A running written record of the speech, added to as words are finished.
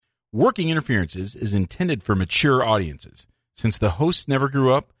Working Interferences is intended for mature audiences. Since the hosts never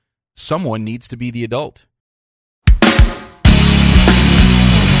grew up, someone needs to be the adult.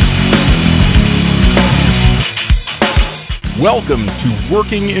 Welcome to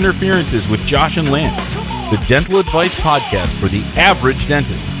Working Interferences with Josh and Lance, the dental advice podcast for the average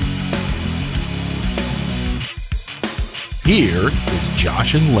dentist. Here is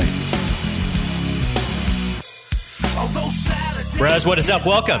Josh and Lance. Bros, what is up?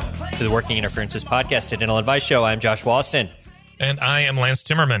 Welcome to the Working Interferences podcast, a dental advice show. I'm Josh Walston. And I am Lance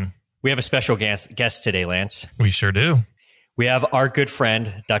Timmerman. We have a special guest today, Lance. We sure do. We have our good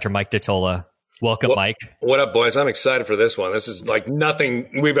friend, Dr. Mike Datola. Welcome, Mike. What up, boys? I'm excited for this one. This is like nothing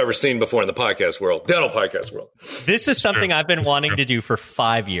we've ever seen before in the podcast world, dental podcast world. This is something I've been wanting to do for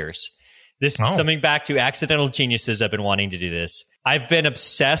 5 years. This is something back to Accidental Geniuses. I've been wanting to do this. I've been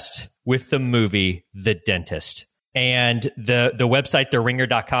obsessed with the movie The Dentist. And the website,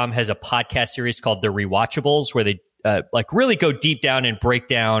 theringer.com, has a podcast series called The Rewatchables, where they really go deep down and break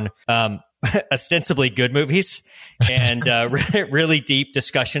down ostensibly good movies and really deep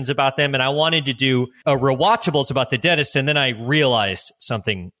discussions about them. And I wanted to do a Rewatchables about The Dentist. And then I realized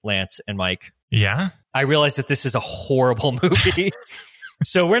something, Lance and Mike. Yeah? I realized that this is a horrible movie.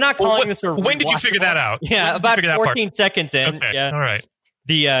 So we're not calling this a When did you figure that out? Yeah, about 14 seconds in. Okay. Yeah. All right.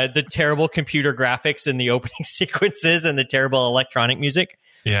 The terrible computer graphics in the opening sequences and the terrible electronic music.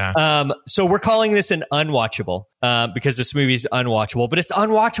 Yeah. So we're calling this an unwatchable because this movie is unwatchable, but it's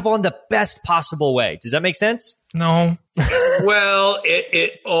unwatchable in the best possible way. Does that make sense? No. Well,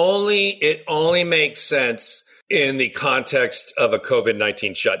 it only makes sense in the context of a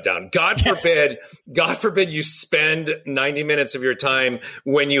COVID-19 shutdown. God forbid you spend 90 minutes of your time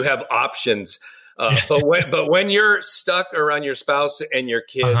when you have options. But when you're stuck around your spouse and your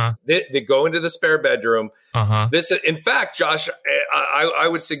kids, they go into the spare bedroom. In fact, Josh, I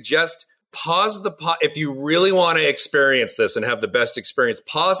would suggest pause if you really want to experience this and have the best experience.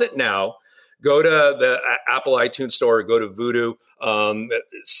 Pause it now. Go to the Apple iTunes store. Go to Vudu.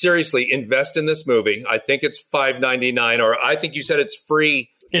 Seriously, invest in this movie. I think it's $5.99, or I think you said it's free.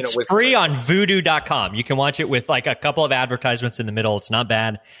 It's free on Vudu.com. You can watch it with like a couple of advertisements in the middle. It's not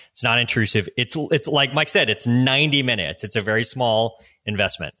bad. It's not intrusive. It's like Mike said, it's 90 minutes. It's a very small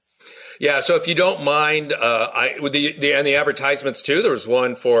investment. Yeah. So if you don't mind, with the advertisements too, there was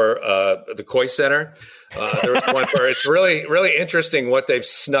one for the Koi Center. There was one for, it's really, really interesting what they've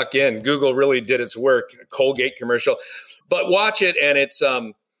snuck in. Google really did its work. Colgate commercial, but watch it, and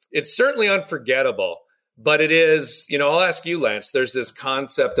it's certainly unforgettable. But it is, I'll ask you, Lance, there's this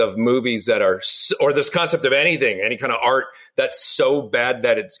concept of movies that are, or this concept of anything, any kind of art that's so bad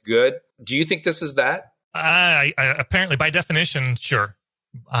that it's good. Do you think this is that? I apparently, by definition, sure.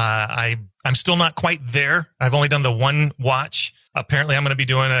 I'm still not quite there. I've only done the one watch. Apparently, I'm going to be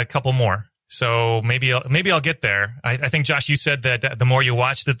doing a couple more. So maybe I'll get there. I think, Josh, you said that the more you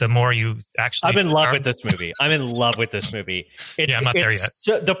watched it, the more you actually. I'm in love with this movie. I'm not there yet.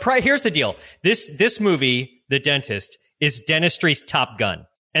 So here's the deal. This movie, The Dentist, is dentistry's Top Gun,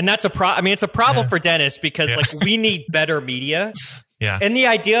 and that's it's a problem for dentists because we need better media. Yeah. And the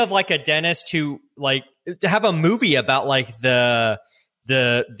idea of like a dentist to have a movie about like the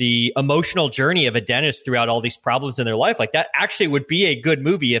emotional journey of a dentist throughout all these problems in their life, like that actually would be a good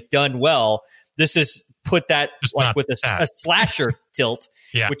movie if done well. This is put that just like with a slasher tilt,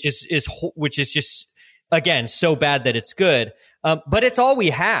 which is just, again, so bad that it's good. But it's all we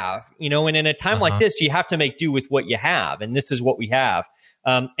have, and in a time like this, you have to make do with what you have. And this is what we have.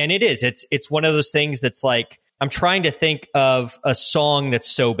 And it's one of those things that's like, I'm trying to think of a song that's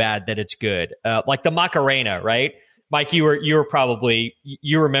so bad that it's good. Like the Macarena, right? Mike, you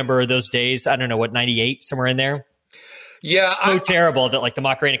remember those days? I don't know, 98, somewhere in there? Yeah. So terrible that like the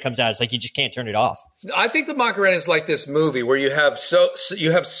Macarena comes out. It's like you just can't turn it off. I think the Macarena is like this movie where you have so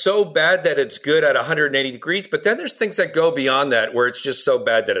bad that it's good at 180 degrees, but then there's things that go beyond that where it's just so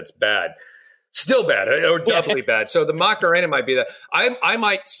bad that it's bad. Still bad, or doubly bad. So the Macarena might be that. I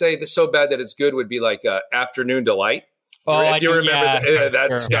might say that so bad that it's good would be like Afternoon Delight. Oh, do you remember that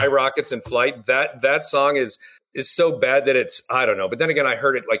sure. Skyrockets in Flight? That song is so bad that it's, I don't know. But then again, I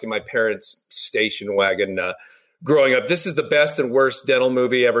heard it like in my parents' station wagon growing up. This is the best and worst dentist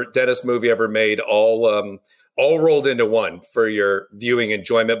movie ever made, all rolled into one for your viewing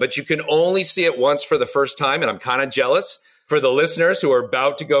enjoyment. But you can only see it once for the first time, and I'm kind of jealous for the listeners who are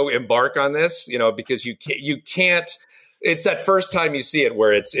about to go embark on this, because you can't it's that first time you see it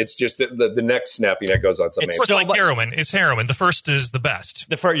where it's just the neck snapping that goes on. It's like heroin. It's heroin. The first is the best.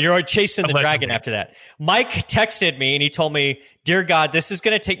 You're chasing the Allegedly. dragon after that. Mike texted me and he told me, "Dear God, this is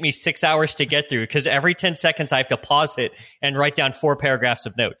going to take me 6 hours to get through because every 10 seconds I have to pause it and write down 4 paragraphs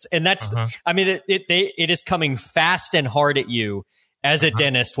of notes." And that's, I mean, it is coming fast and hard at you as a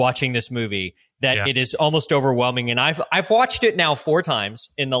dentist watching this movie that it is almost overwhelming. And I've watched it now 4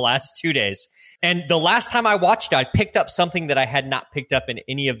 times in the last 2 days. And the last time I watched it, I picked up something that I had not picked up in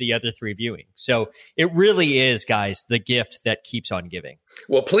any of the other 3 viewings. So it really is, guys, the gift that keeps on giving.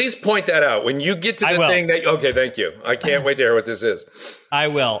 Well, please point that out when you get to the thing that. Okay, thank you. I can't wait to hear what this is. I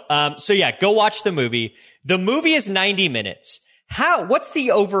will. So yeah, go watch the movie. The movie is 90 minutes. What's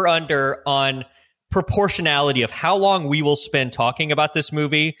the over under on proportionality of how long we will spend talking about this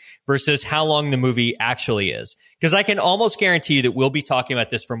movie versus how long the movie actually is? Because I can almost guarantee you that we'll be talking about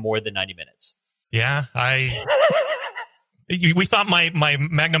this for more than 90 minutes. Yeah, we thought my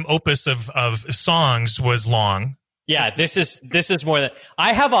magnum opus of songs was long. Yeah, this is more than.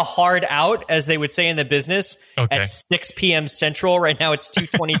 I have a hard out, as they would say in the business, at 6 p.m. Central. Right now it's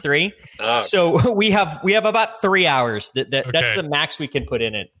 2:23. So we have about 3 hours. That's the max we can put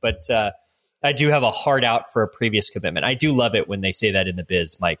in it. But I do have a hard out for a previous commitment. I do love it when they say that in the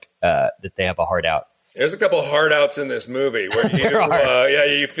biz, Mike, that they have a hard out. There's a couple hard outs in this movie where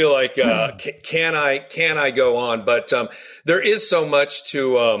you feel like can I go on? But there is so much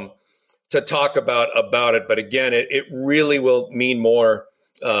to talk about it. But again, it really will mean more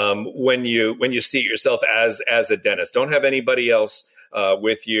when you see it yourself as a dentist. Don't have anybody else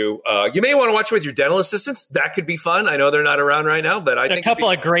with you. You may want to watch it with your dental assistants. That could be fun. I know they're not around right now, but I think a couple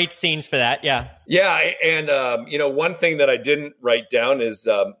of great scenes for that. Yeah. Yeah. And, one thing that I didn't write down is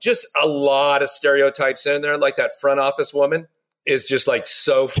just a lot of stereotypes in there. Like that front office woman is just like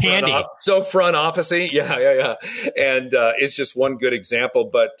so front office-y. Yeah. And it's just one good example.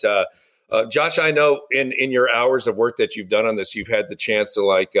 But Josh, I know in your hours of work that you've done on this, you've had the chance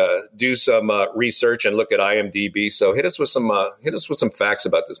to do some research and look at IMDb. So hit us with some facts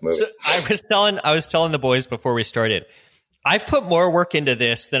about this movie. So I was telling the boys before we started, I've put more work into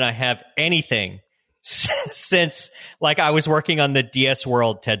this than I have anything since I was working on the DS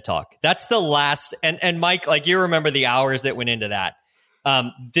World TED Talk. That's the last. And Mike, you remember the hours that went into that.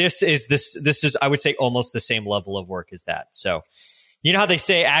 This is I would say almost the same level of work as that. So. You know how they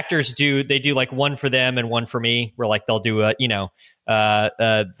say actors do one for them and one for me, where they'll do who's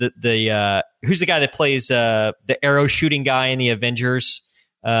the guy that plays the arrow shooting guy in the Avengers?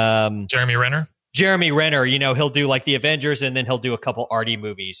 Jeremy Renner. Jeremy Renner, he'll do the Avengers and then he'll do a couple arty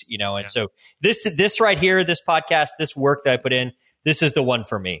movies, and so this right here, this podcast, this work that I put in, this is the one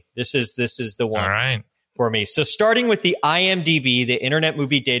for me. This is the one. All right. For me. So starting with the IMDb, the Internet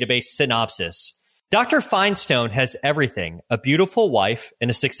Movie Database synopsis. Dr. Feinstone has everything, a beautiful wife and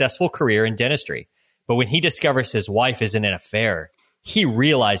a successful career in dentistry. But when he discovers his wife is in an affair, he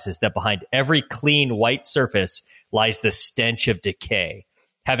realizes that behind every clean white surface lies the stench of decay.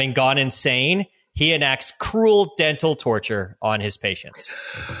 Having gone insane, he enacts cruel dental torture on his patients.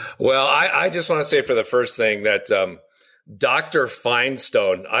 Well, I just want to say for the first thing that Dr.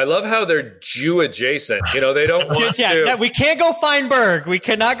 Feinstone, I love how they're Jew adjacent. They don't want to. We can't go Feinberg. We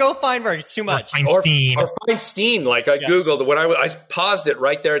cannot go Feinberg. It's too much. Or Feinstein. I Googled when I paused it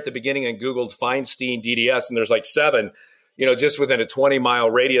right there at the beginning and Googled Feinstein DDS, and there's 7, just within a 20-mile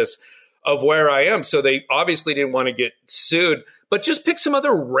radius of where I am. So they obviously didn't want to get sued, but just pick some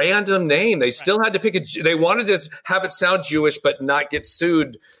other random name. They still had to they wanted to have it sound Jewish, but not get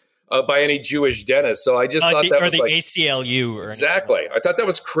sued by any Jewish dentist. So I just thought that was the ACLU or exactly. I thought that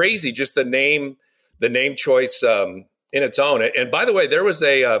was crazy. Just the name choice in its own. And by the way, there was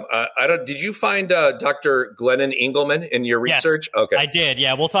did you find Dr. Glennon Engelman in your research? Yes, okay. I did.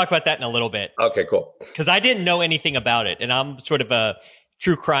 Yeah. We'll talk about that in a little bit. Okay, cool. Because I didn't know anything about it. And I'm sort of a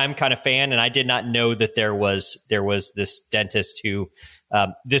true crime kind of fan. And I did not know that there was this dentist who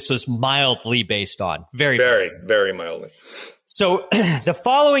this was mildly based on. Very, very mildly. So the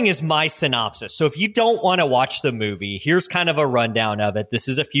following is my synopsis. So if you don't want to watch the movie, here's kind of a rundown of it. This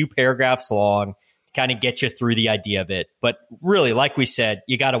is a few paragraphs long, kind of get you through the idea of it. But really, like we said,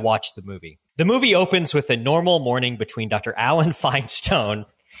 you got to watch the movie. The movie opens with a normal morning between Dr. Alan Feinstone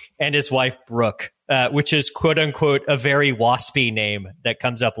and his wife, Brooke, which is, quote unquote, a very waspy name that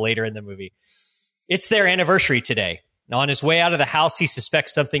comes up later in the movie. It's their anniversary today. On his way out of the house, he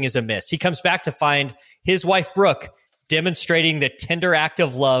suspects something is amiss. He comes back to find his wife, Brooke, demonstrating the tender act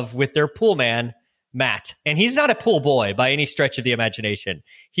of love with their pool man, Matt. And he's not a pool boy by any stretch of the imagination.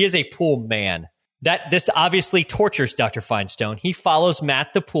 He is a pool man. This obviously tortures Dr. Feinstone. He follows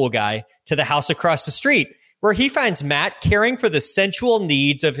Matt, the pool guy, to the house across the street, where he finds Matt caring for the sensual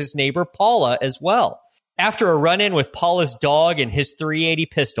needs of his neighbor Paula as well. After a run-in with Paula's dog and his .380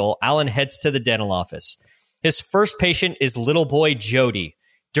 pistol, Alan heads to the dental office. His first patient is little boy Jody.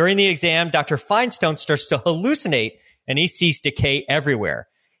 During the exam, Dr. Feinstein starts to hallucinate and he sees decay everywhere.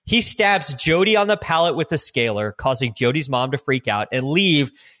 He stabs Jody on the palate with the scaler, causing Jody's mom to freak out and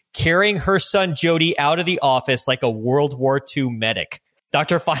leave, carrying her son Jody out of the office like a World War II medic.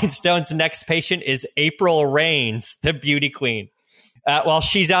 Dr. Feinstein's next patient is April Rains, the beauty queen. While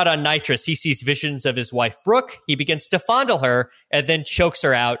she's out on nitrous, he sees visions of his wife, Brooke. He begins to fondle her and then chokes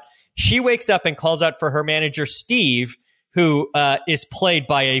her out. She wakes up and calls out for her manager, Steve, who is played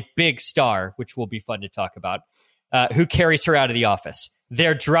by a big star, which will be fun to talk about, who carries her out of the office.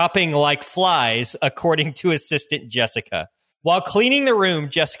 They're dropping like flies, according to assistant Jessica. While cleaning the room,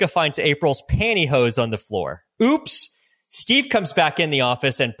 Jessica finds April's pantyhose on the floor. Oops! Steve comes back in the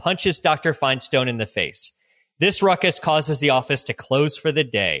office and punches Dr. Feinstein in the face. This ruckus causes the office to close for the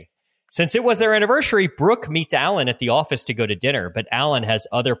day. Since it was their anniversary, Brooke meets Alan at the office to go to dinner, but Alan has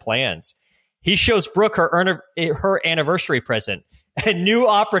other plans. He shows Brooke her anniversary present, a new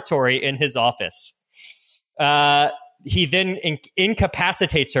operatory in his office. He then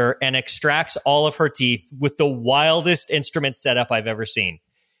incapacitates her and extracts all of her teeth with the wildest instrument setup I've ever seen.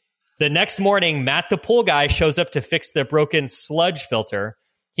 The next morning, Matt the pool guy shows up to fix the broken sludge filter.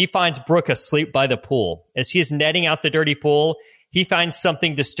 He finds Brooke asleep by the pool. As he is netting out the dirty pool, he finds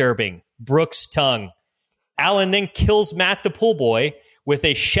something disturbing, Brooke's tongue. Alan then kills Matt the pool boy with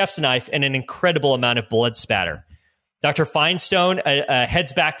a chef's knife and an incredible amount of blood spatter. Dr. Feinstein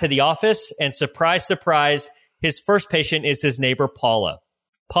heads back to the office, and surprise, surprise, his first patient is his neighbor, Paula.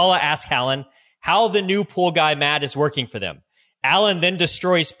 Paula asks Alan how the new pool guy, Matt, is working for them. Alan then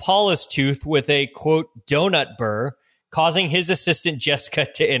destroys Paula's tooth with a, quote, donut burr, causing his assistant, Jessica,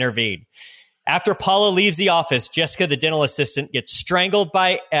 to intervene. After Paula leaves the office, Jessica, the dental assistant, gets strangled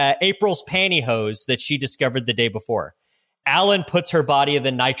by April's pantyhose that she discovered the day before. Alan puts her body in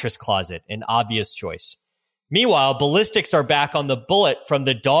the nitrous closet, an obvious choice. Meanwhile, ballistics are back on the bullet from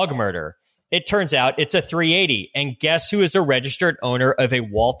the dog murder. It turns out it's a .380, and guess who is a registered owner of a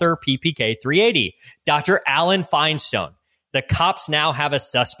Walther PPK .380? Dr. Alan Feinstein. The cops now have a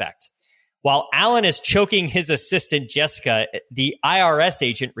suspect. While Alan is choking his assistant, Jessica, the IRS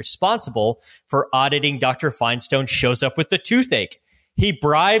agent responsible for auditing Dr. Feinstein shows up with the toothache. He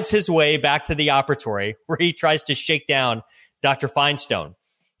bribes his way back to the operatory where he tries to shake down Dr. Feinstein.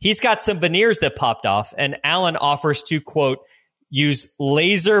 He's got some veneers that popped off, and Alan offers to, quote, use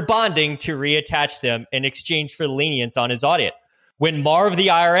laser bonding to reattach them in exchange for lenience on his audit. When Marv, the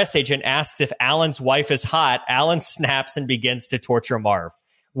IRS agent, asks if Alan's wife is hot, Alan snaps and begins to torture Marv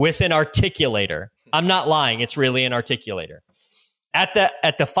with an articulator. I'm not lying. It's really an articulator. At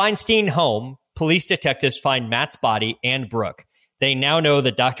the Feinstein home, police detectives find Matt's body and Brooke. They now know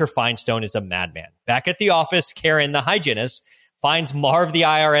that Dr. Feinstein is a madman. Back at the office, Karen, the hygienist, finds Marv, the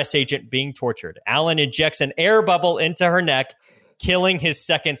IRS agent, being tortured. Alan injects an air bubble into her neck, killing his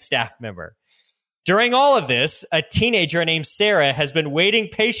second staff member. During all of this, a teenager named Sarah has been waiting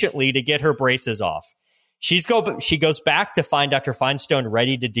patiently to get her braces off. She goes back to find Dr. Feinstein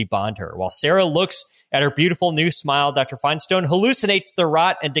ready to debond her. While Sarah looks at her beautiful new smile, Dr. Feinstein hallucinates the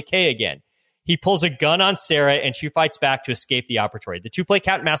rot and decay again. He pulls a gun on Sarah, and she fights back to escape the operatory. The two play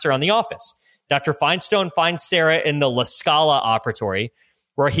cat and mouse around the office. Dr. Feinstein finds Sarah in the La Scala operatory,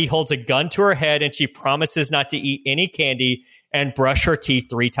 where he holds a gun to her head, and she promises not to eat any candy and brush her teeth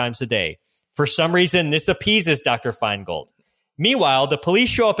 3 times a day. For some reason, this appeases Dr. Feingold. Meanwhile, the police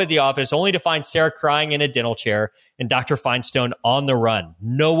show up at the office only to find Sarah crying in a dental chair and Dr. Feinstein on the run.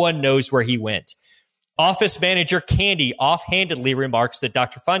 No one knows where he went. Office manager Candy offhandedly remarks that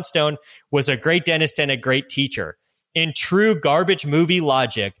Dr. Feinstein was a great dentist and a great teacher. In true garbage movie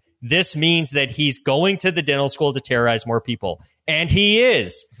logic, this means that he's going to the dental school to terrorize more people. And he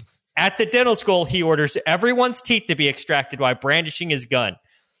is. At the dental school, he orders everyone's teeth to be extracted while brandishing his gun.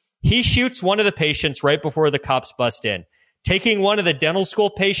 He shoots one of the patients right before the cops bust in. Taking one of the dental school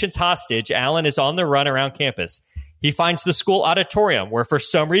patients hostage, Alan is on the run around campus. He finds the school auditorium where for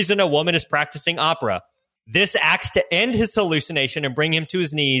some reason a woman is practicing opera. This acts to end his hallucination and bring him to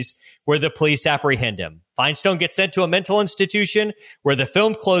his knees where the police apprehend him. Feinstein gets sent to a mental institution where the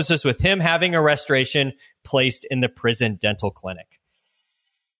film closes with him having a restoration placed in the prison dental clinic.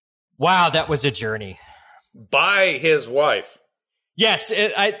 Wow, that was a journey. By his wife. Yes,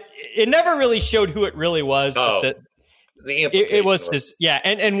 it never really showed who it really was. Oh, but it was his, yeah.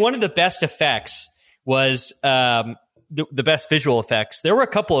 And one of the best effects was the best visual effects. There were a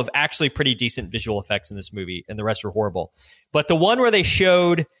couple of actually pretty decent visual effects in this movie, and the rest were horrible. But the one where they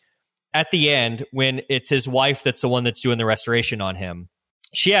showed at the end, when it's his wife that's the one that's doing the restoration on him,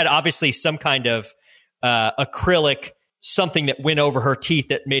 she had obviously some kind of acrylic something that went over her teeth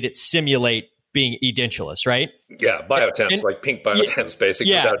that made it simulate being edentulous, right? Yeah, biotemps, like pink biotemps,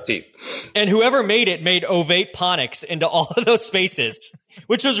 basically, without teeth. And whoever made it made ovate ponics into all of those spaces,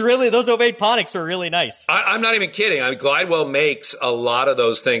 which was really, those ovate ponics are really nice. I'm not even kidding. Glidewell makes a lot of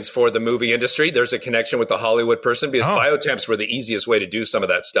those things for the movie industry. There's a connection with the Hollywood person because biotemps were the easiest way to do some of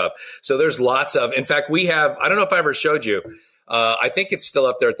that stuff. So there's lots of, in fact, we have, I don't know if I ever showed you, I think it's still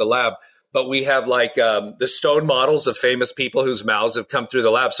up there at the lab, but we have like the stone models of famous people whose mouths have come through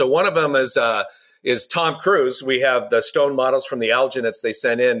the lab. So one of them is Tom Cruise. We have the stone models from the alginates they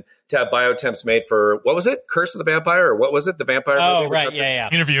sent in to have biotemps made for, what was it? Curse of the Vampire? Or what was it? The Vampire movie? Oh, right. Yeah.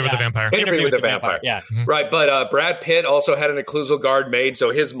 Interview with the Vampire. Interview with the Vampire. Yeah. Mm-hmm. Right. But Brad Pitt also had an occlusal guard made.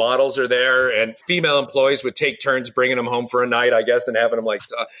 So his models are there and female employees would take turns bringing them home for a night, I guess, and having them like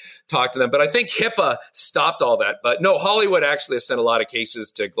talk to them. But I think HIPAA stopped all that. But no, Hollywood actually has sent a lot of cases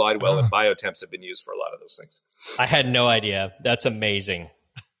to Glidewell and biotemps have been used for a lot of those things. I had no idea. That's amazing.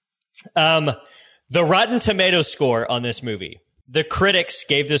 The Rotten Tomatoes score on this movie. The critics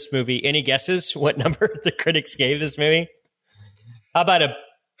gave this movie, any guesses what number the critics gave this movie? How about a...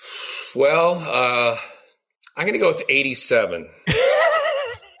 Well, I'm going to go with 87.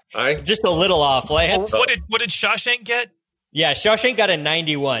 Just a little off, Lance. What did Shawshank get? Yeah, Shawshank got a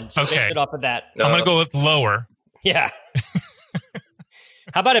 91. So okay. based it off of that. I'm going to go with lower. Yeah.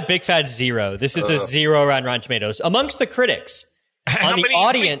 How about a big fat 0? This is the 0 on Rotten Tomatoes. Amongst the critics. How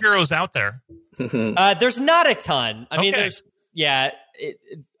many zeros out there? There's not a ton. I mean, there's... Yeah,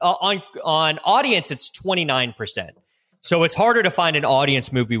 on audience, it's 29%. So it's harder to find an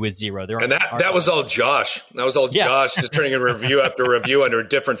audience movie with 0. And that was all Josh. That was all Josh just turning in review after review under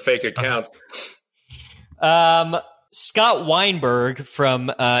different fake accounts. Scott Weinberg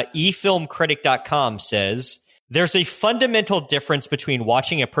from efilmcritic.com says, there's a fundamental difference between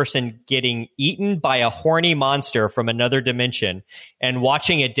watching a person getting eaten by a horny monster from another dimension and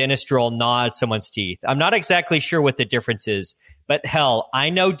watching a dentist drill gnaw at someone's teeth. I'm not exactly sure what the difference is, but hell, I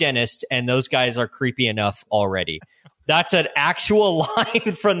know dentists and those guys are creepy enough already. That's an actual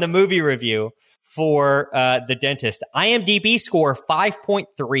line from the movie review for the dentist. IMDb score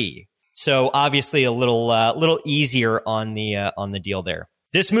 5.3. So obviously a little easier on the deal there.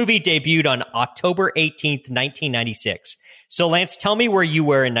 This movie debuted on October 18th, 1996. So, Lance, tell me where you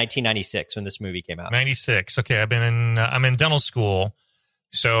were in 1996 when this movie came out. 96. Okay, I'm in dental school.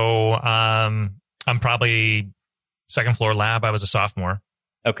 So, I'm probably second floor lab. I was a sophomore.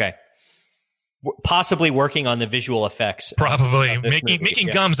 Okay. Possibly working on the visual effects. Probably making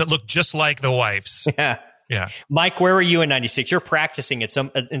gums that look just like the wife's. Yeah. Mike, where were you in 96? You're practicing in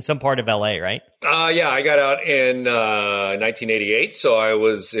some part of LA, right? Yeah, I got out in 1988. So I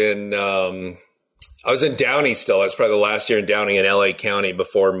was in Downey still. I was probably the last year in Downey in LA County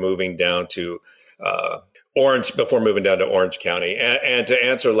before moving down to Orange County. And to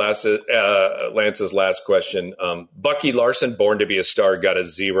answer Lance's last question, Bucky Larson, Born to be a Star, got a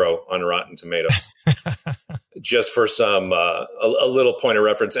 0 on Rotten Tomatoes. Just for some a little point of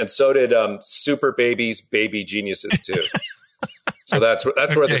reference, and so did Super Babies, Baby Geniuses too. So that's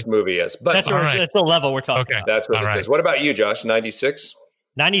where this movie is. But that's the level we're talking about. That's what this is. What about you, Josh? 96.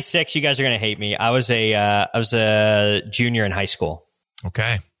 96. You guys are going to hate me. I was a junior in high school.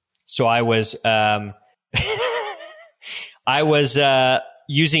 Okay. So I was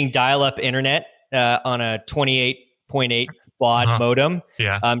using dial-up internet on a 28.8 baud modem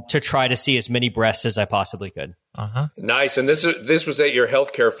to try to see as many breasts as I possibly could. Nice. And this was at your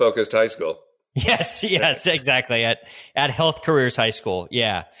healthcare focused high school. Yes, exactly. At Health Careers High School.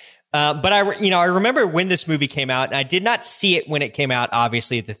 Yeah. But I remember when this movie came out, and I did not see it when it came out,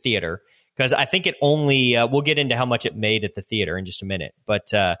 obviously at the theater, because I think it only, we'll get into how much it made at the theater in just a minute.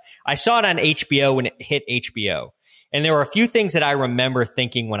 But I saw it on HBO when it hit HBO. And there were a few things that I remember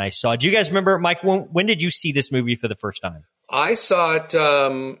thinking when I saw it. Do you guys remember, Mike, when did you see this movie for the first time? I saw it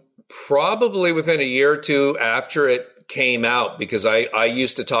probably within a year or two after it came out, because I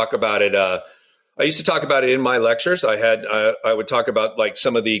used to talk about it. I used to talk about it in my lectures. I would talk about like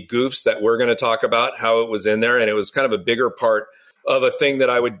some of the goofs that we're going to talk about, how it was in there. And it was kind of a bigger part of a thing that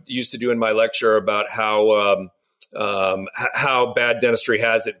I would used to do in my lecture about how bad dentistry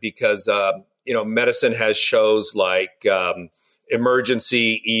has it, because medicine has shows like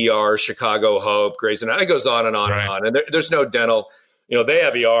Emergency, ER, Chicago Hope, Grey's Anatomy. It goes on and on and on. And there's no dental. They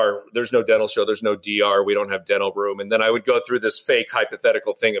have ER. There's no dental show. There's no DR. We don't have dental room. And then I would go through this fake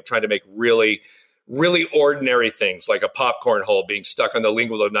hypothetical thing of trying to make really, really ordinary things like a popcorn hole being stuck on the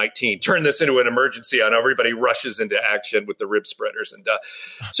lingual of 19, turn this into an emergency and everybody rushes into action with the rib spreaders. And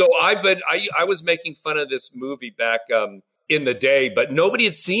so I was making fun of this movie back in the day, but nobody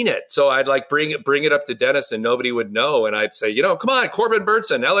had seen it. So I'd like bring it up to Dennis and nobody would know. And I'd say, come on, Corbin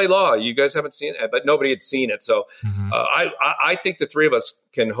Burnson, LA Law, you guys haven't seen it, but nobody had seen it. So I think the three of us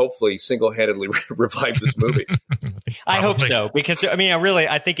can hopefully single-handedly revive this movie. I hope so, because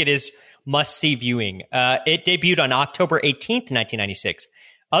I think it is must-see viewing. It debuted on October 18th, 1996.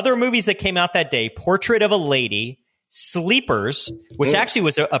 Other movies that came out that day: Portrait of a Lady, Sleepers, which actually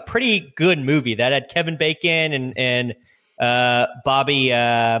was a pretty good movie that had Kevin Bacon and Bobby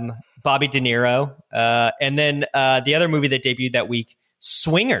De Niro, and then the other movie that debuted that week,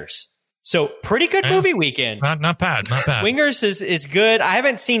 Swingers. So pretty good movie weekend. Not bad. Swingers is good. I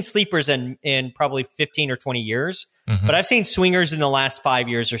haven't seen Sleepers in probably 15 or 20 years, but I've seen Swingers in the last 5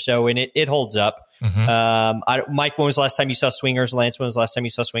 years or so, and it holds up. Mike, when was the last time you saw Swingers? Lance, when was the last time you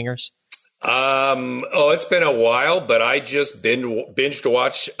saw Swingers? It's been a while, but I just binged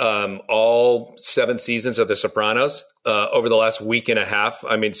watch all 7 seasons of The Sopranos over the last week and a half.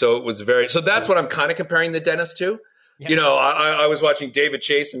 I mean, so it was so that's what I'm kind of comparing the Dennis to. Yeah. I was watching David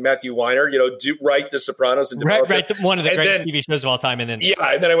Chase and Matthew Weiner, write The Sopranos and one of the greatest TV shows of all time, and then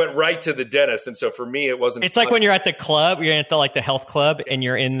I went right to the dentist, and so for me it wasn't. It's like when you're at the club, you're at the health club, and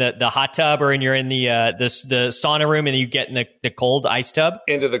you're in the hot tub, or you're in the sauna room, and you get in the cold ice tub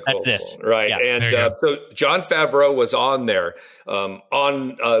into the cold. That's this, right? Yeah. And so Jon Favreau was on there.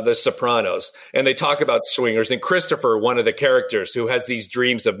 On The Sopranos, and they talk about Swingers, and Christopher, one of the characters who has these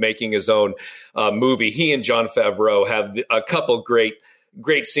dreams of making his own movie, he and Jon Favreau have a couple great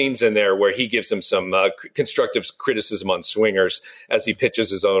scenes in there where he gives him some constructive criticism on Swingers as he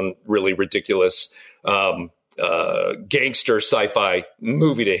pitches his own really ridiculous gangster sci-fi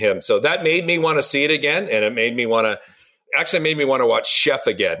movie to him. So that made me want to see it again, and it made me want to watch Chef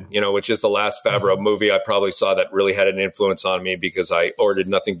again, which is the last Favreau movie I probably saw that really had an influence on me, because I ordered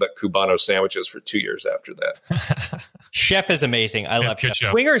nothing but Cubano sandwiches for 2 years after that. Chef is amazing. I love Chef.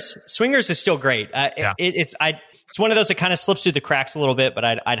 Swingers is still great. It's one of those that kind of slips through the cracks a little bit, but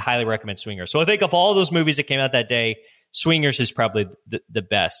I'd highly recommend Swingers. So I think of all those movies that came out that day, Swingers is probably the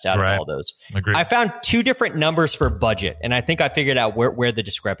best out of all those. Agreed. I found 2 different numbers for budget, and I think I figured out where the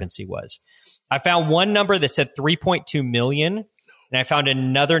discrepancy was. I found one number that said $3.2 million, and I found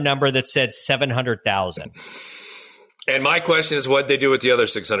another number that said $700,000. And my question is, what'd they do with the other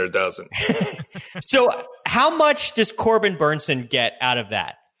 $600,000? So how much does Corbin Burnson get out of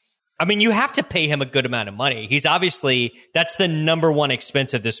that? I mean, you have to pay him a good amount of money. He's obviously, that's the number one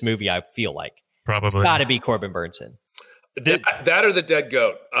expense of this movie, I feel like. Probably. It's got to be Corbin Burnson. That or the dead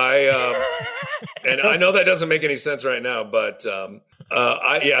goat. And I know that doesn't make any sense right now, but so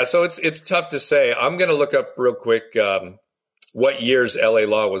it's tough to say. I'm going to look up real quick what years LA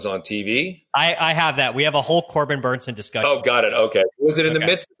Law was on TV. I have that. We have a whole Corbin Burnson discussion. Oh, got it. Okay. Was it in the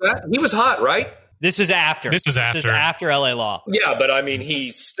midst of that? He was hot, right? This is after. This is after LA Law. Yeah, but I mean,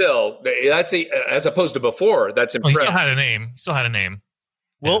 he's still, as opposed to before, that's impressive. He still had a name.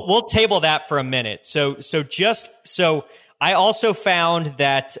 We'll table that for a minute. So I also found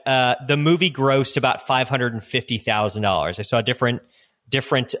that the movie grossed about $550,000. I saw different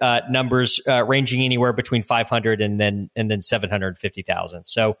numbers ranging anywhere between 500 and then 750,000.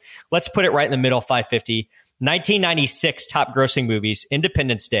 So let's put it right in the middle, 550. 1996 top grossing movies: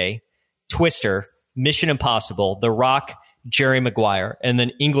 Independence Day, Twister, Mission Impossible, The Rock, Jerry Maguire, and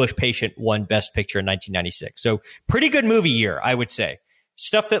then English Patient won Best Picture in 1996. So pretty good movie year, I would say.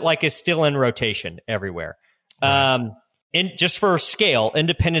 Stuff that is still in rotation everywhere. Right. And just for scale,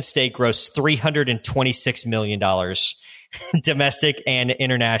 Independence Day grossed $326 million, domestic and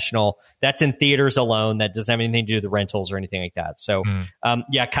international. That's in theaters alone. That doesn't have anything to do with the rentals or anything like that. So,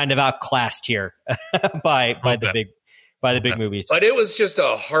 kind of outclassed here by the big movies. But it was just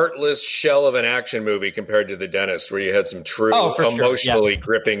a heartless shell of an action movie compared to The Dentist, where you had some true emotionally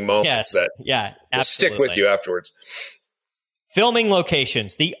gripping moments that will stick with you afterwards. Filming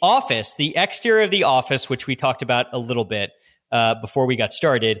locations: The Office, the exterior of The Office, which we talked about a little bit before we got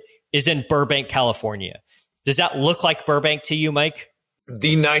started, is in Burbank, California. Does that look like Burbank to you, Mike?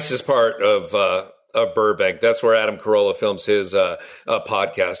 The nicest part of Burbank. That's where Adam Carolla films his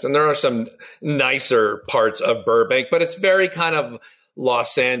podcast. And there are some nicer parts of Burbank, but it's very kind of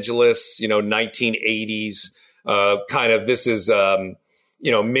Los Angeles, 1980s kind of. This is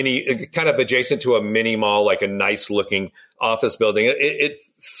mini, kind of adjacent to a mini mall, like a nice looking office building. It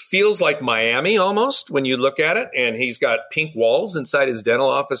feels like Miami almost when you look at it. And he's got pink walls inside his dental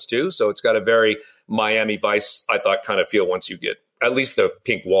office too. So it's got a very Miami Vice, I thought, kind of feel once you get at least the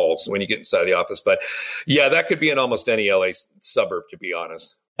pink walls when you get inside the office. But yeah, that could be in almost any LA suburb, to be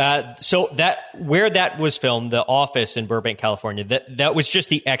honest. So where that was filmed, the office in Burbank, California, that was just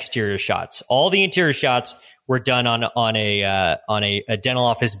the exterior shots. All the interior shots were done on a dental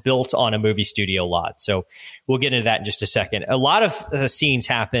office built on a movie studio lot. So we'll get into that in just a second. A lot of scenes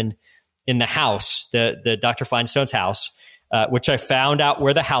happened in the house, the Dr. Feinstein's house, which I found out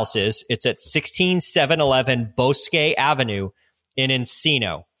where the house is. It's at 16711 Bosque Avenue in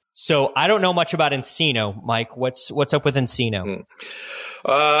Encino. So I don't know much about Encino, Mike. What's up with Encino?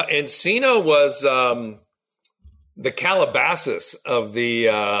 Encino was the Calabasas of the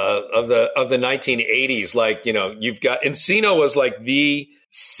 1980s. Like, you've got Encino was like the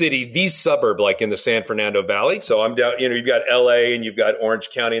city, the suburb, like in the San Fernando Valley. So I'm down, you've got LA and you've got Orange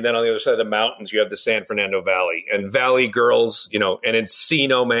County, and then on the other side of the mountains, you have the San Fernando Valley and Valley Girls, and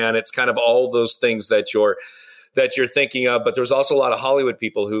Encino, man, it's kind of all those things that you're thinking of. But there's also a lot of Hollywood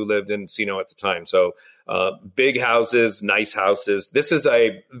people who lived in Encino at the time. So big houses, nice houses. This is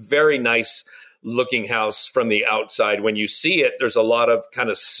a very nice looking house from the outside. When you see it, there's a lot of kind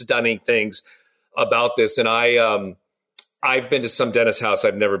of stunning things about this. And I've been to some dentist house.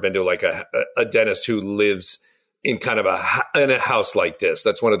 I've never been to like a dentist who lives in kind of in a house like this.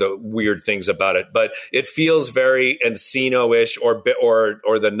 That's one of the weird things about it. But it feels very Encino-ish or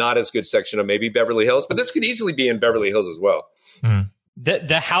the not as good section of maybe Beverly Hills. But this could easily be in Beverly Hills as well. Mm.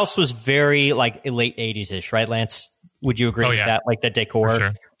 The house was very like late 80s-ish, right, Lance? Would you agree with that? Like the decor?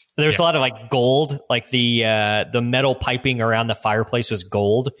 Sure. There's a lot of like gold, like the metal piping around the fireplace was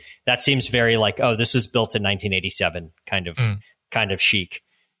gold. That seems very like, oh, this was built in 1987, kind of chic.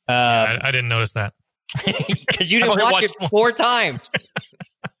 I didn't notice that because you didn't watch it 4 times.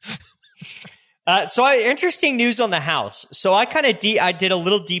 Interesting news on the house. So I did a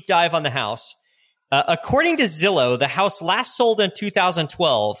little deep dive on the house. According to Zillow, the house last sold in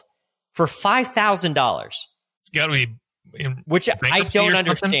 2012 for $5,000. It's got to be. Which I don't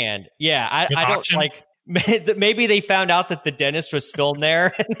understand. Yeah, I don't auction? like. Maybe they found out that the dentist was filmed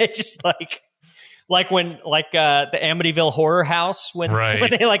there, and they just like when the Amityville Horror House when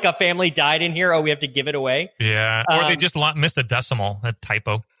they like a family died in here. Oh, we have to give it away. Yeah, or they just missed a decimal, a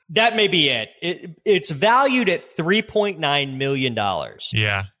typo. That may be it. It's valued at $3.9 million.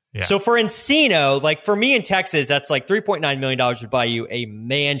 Yeah. So for Encino, like for me in Texas, that's like $3.9 million would buy you a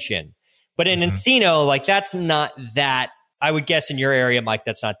mansion. But in Encino, like that's not that. I would guess in your area, Mike,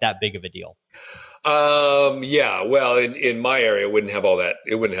 that's not that big of a deal. Yeah. Well, in my area, it wouldn't have all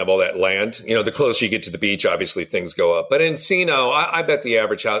that land. The closer you get to the beach, obviously things go up. But in Encino, I bet the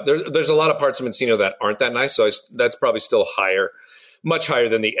average house, there's a lot of parts of Encino that aren't that nice. So that's probably still higher, much higher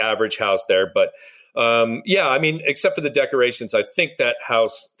than the average house there. But yeah, I mean, except for the decorations, I think that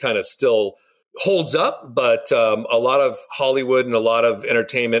house kind of still holds up, but a lot of Hollywood and a lot of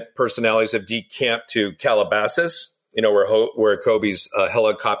entertainment personalities have decamped to Calabasas, where Kobe's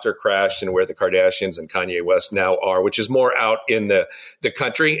helicopter crashed and where the Kardashians and Kanye West now are, which is more out in the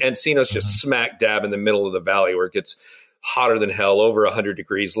country. And Encino's just smack dab in the middle of the valley where it gets hotter than hell, over 100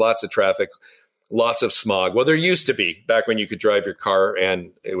 degrees, lots of traffic, lots of smog. Well, there used to be back when you could drive your car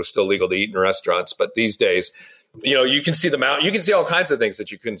and it was still legal to eat in restaurants. But these days, you can see the mountain. You can see all kinds of things that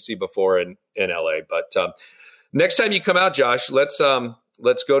you couldn't see before in LA. But next time you come out, Josh, let's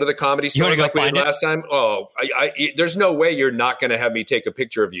go to the Comedy Store like we did last time. Oh, there's no way you're not going to have me take a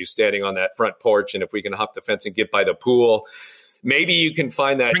picture of you standing on that front porch. And if we can hop the fence and get by the pool, maybe you can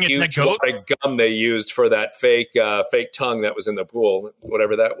find that huge wad of gum they used for that fake tongue that was in the pool,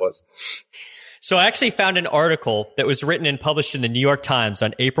 whatever that was. So I actually found an article that was written and published in the New York Times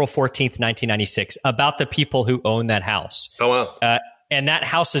on April 14th, 1996 about the people who own that house. Oh, wow. And that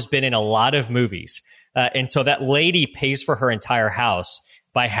house has been in a lot of movies. And so that lady pays for her entire house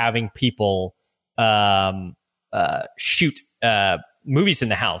by having people shoot movies in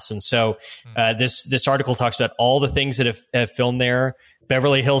the house. And so this article talks about all the things that have filmed there.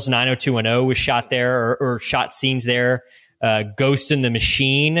 Beverly Hills 90210 was shot there or shot scenes there. Ghost in the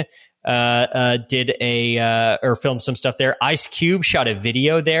Machine did or filmed some stuff there. Ice Cube shot a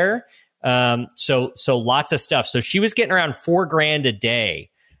video there. So lots of stuff. So she was getting around $4,000 a day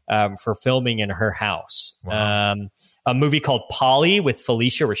for filming in her house. Wow. A movie called Polly with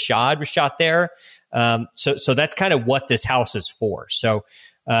Felicia Rashad was shot there. So that's kind of what this house is for. So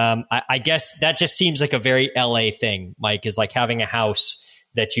I guess that just seems like a very LA thing, Mike, is like having a house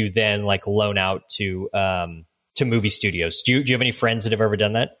that you then like loan out to movie studios. Do you have any friends that have ever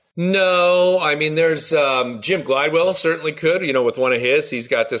done that? No, I mean, there's Jim Glidewell certainly could, with one of his. He's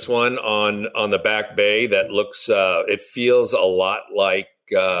got this one on the Back Bay that looks, it feels a lot like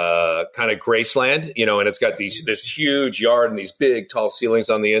kind of Graceland, and it's got this huge yard and these big tall ceilings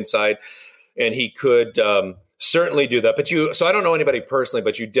on the inside. And he could certainly do that. So I don't know anybody personally,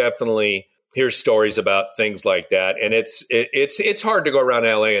 but you definitely hear stories about things like that. And it's hard to go around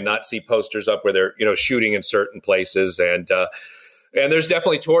LA and not see posters up where they're, shooting in certain places. And there's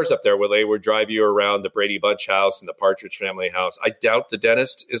definitely tours up there where they would drive you around the Brady Bunch house and the Partridge Family house. I doubt the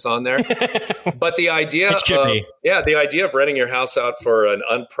dentist is on there, but the idea of renting your house out for an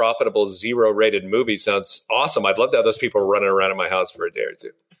unprofitable 0-rated movie sounds awesome. I'd love to have those people running around in my house for a day or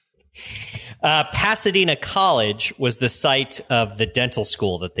two. Pasadena College was the site of the dental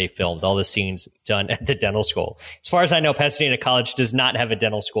school that they filmed all the scenes done at the dental school. As far as I know, Pasadena College does not have a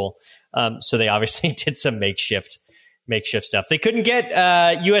dental school. So they obviously did some makeshift stuff. They couldn't get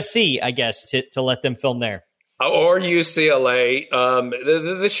USC, I guess, to let them film there. Or UCLA.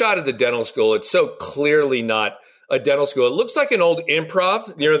 The shot of the dental school, it's so clearly not a dental school. It looks like an old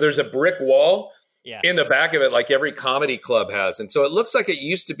improv. There's a brick wall in the back of it, like every comedy club has. And so it looks like it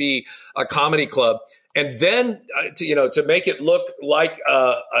used to be a comedy club. And then, to make it look like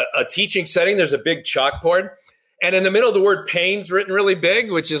a teaching setting, there's a big chalkboard. And in the middle, the word pain's written really big,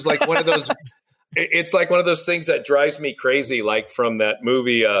 which is like one of those... It's like one of those things that drives me crazy, like from that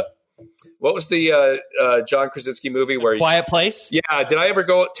movie. What was the John Krasinski movie where Quiet Place? Yeah, did I ever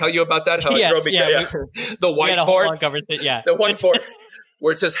tell you about that? How yes, the whiteboard, the whiteboard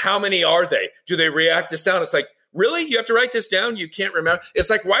where it says how many are they? Do they react to sound? It's like, really? You have to write this down? You can't remember? It's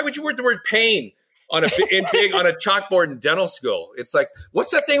like, why would you write the word pain on a chalkboard in dental school? It's like,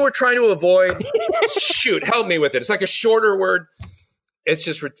 what's that thing we're trying to avoid? Shoot, help me with it. It's like a shorter word.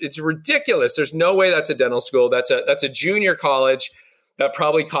 It's ridiculous. There's no way that's a dental school. That's a junior college that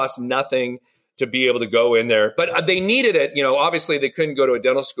probably costs nothing to be able to go in there. But they needed it. Obviously they couldn't go to a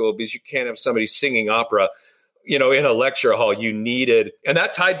dental school because you can't have somebody singing opera, in a lecture hall. You needed, and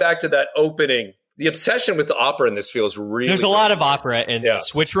that tied back to that opening. The obsession with the opera in this feels really. There's a lot of opera in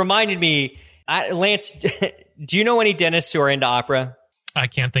this, which reminded me, Lance, do you know any dentists who are into opera? I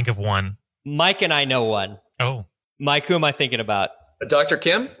can't think of one. Mike and I know one. Oh, Mike, who am I thinking about? Dr.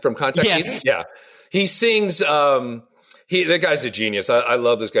 Kim from Contact Season? Yeah. He sings, that guy's a genius. I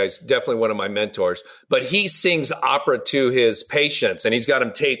love this guy. He's definitely one of my mentors. But he sings opera to his patients, and he's got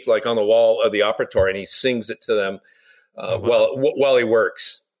them taped like on the wall of the operatory, and he sings it to them while he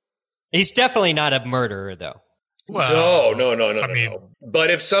works. He's definitely not a murderer, though. Well, no. But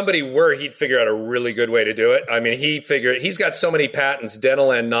if somebody were, he'd figure out a really good way to do it. I mean, he's got so many patents,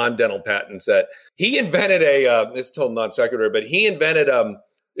 dental and non-dental patents, that he invented it's total non sequitur, but he invented,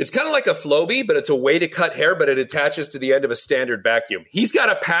 it's kind of like a Flowbee, but it's a way to cut hair, but it attaches to the end of a standard vacuum. He's got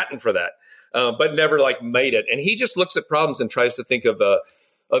a patent for that, but never made it. And he just looks at problems and tries to think of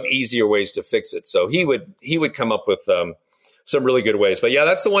easier ways to fix it. So he would come up with, some really good ways. But yeah,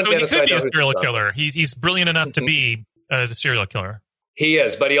 that's the one. So he could be a serial killer. He's brilliant enough to be a serial killer. He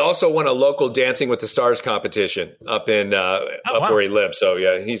is, but he also won a local Dancing with the Stars competition up in where he lives. So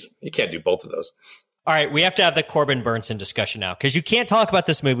yeah, he can't do both of those. All right, we have to have the Corbin Burnson discussion now, because you can't talk about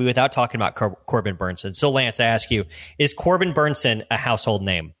this movie without talking about Corbin Burnson. So Lance, I ask you, is Corbin Burnson a household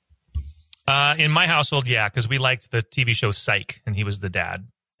name? In my household, yeah, because we liked the TV show Psych, and he was the dad.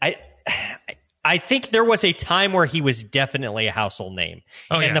 I think there was a time where he was definitely a household name.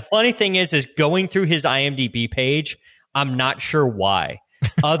 And the funny thing is going through his IMDb page, I'm not sure why,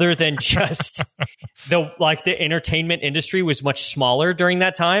 other than just the entertainment industry was much smaller during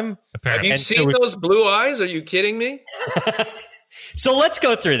that time. Apparently. Have you seen those blue eyes? Are you kidding me? So let's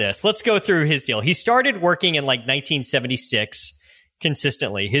go through this. Let's go through his deal. He started working in 1976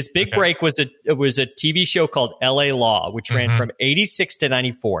 consistently. His big break was a TV show called LA Law, which ran from 86 to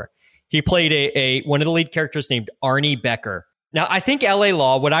 94. He played one of the lead characters named Arnie Becker. Now, I think LA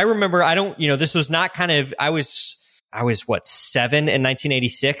Law, what I remember, this was not I was 7 in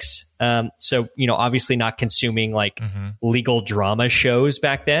 1986. So, obviously not consuming legal drama shows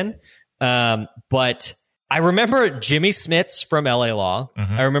back then. But I remember Jimmy Smits from LA Law.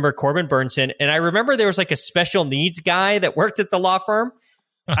 I remember Corbin Burnson. And I remember there was a special needs guy that worked at the law firm.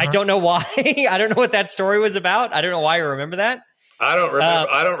 I don't know why. I don't know what that story was about. I don't know why I remember that. I don't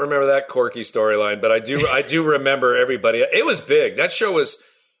remember that quirky storyline, but I do remember everybody. It was big. That show was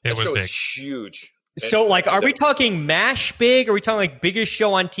huge. So are we talking MASH big? Are we talking biggest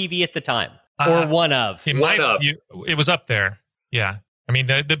show on TV at the time? Or one of? It was up there. Yeah. I mean,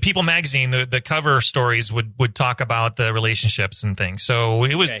 the People magazine, the cover stories would talk about the relationships and things. So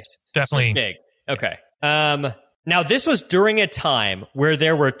it was definitely big. Okay. Now, this was during a time where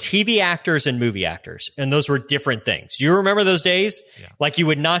there were TV actors and movie actors, and those were different things. Do you remember those days? Yeah. Like you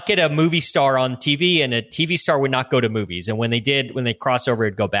would not get a movie star on TV, and a TV star would not go to movies. And when they cross over,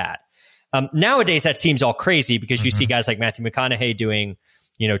 it'd go bad. Nowadays, that seems all crazy because you see guys like Matthew McConaughey doing,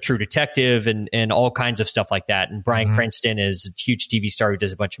 True Detective and all kinds of stuff like that. And Bryan Cranston is a huge TV star who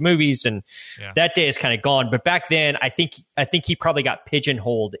does a bunch of movies, and that day is kind of gone. But back then, I think he probably got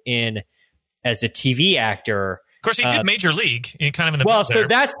pigeonholed in as a TV actor. Of course, he did Major League, kind of in the well. middle So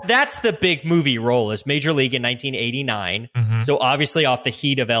there. that's the big movie role is Major League in 1989. So obviously, off the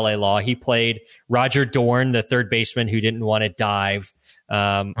heat of L.A. Law, he played Roger Dorn, the third baseman who didn't want to dive,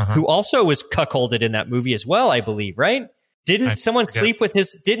 who also was cuckolded in that movie as well, I believe. Right? Didn't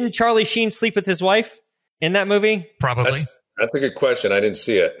Charlie Sheen sleep with his wife in that movie? Probably. That's a good question. I didn't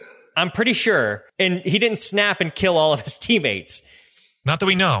see it. I'm pretty sure, and he didn't snap and kill all of his teammates. Not that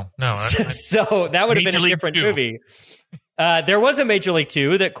we know. No. So that would have been a different movie. There was a Major League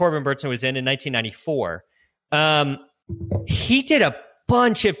 2 that Corbin Burnson was in 1994. He did a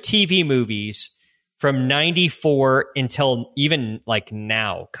bunch of TV movies from 94 until even like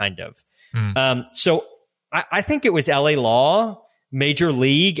now, kind of. So I think it was LA Law, Major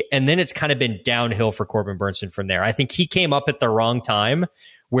League, and then it's kind of been downhill for Corbin Burnson from there. I think he came up at the wrong time,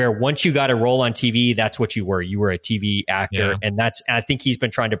 where once you got a role on TV, that's what you were. You were a TV actor. And I think he's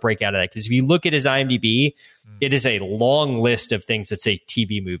been trying to break out of that. Because if you look at his IMDb, it is a long list of things that say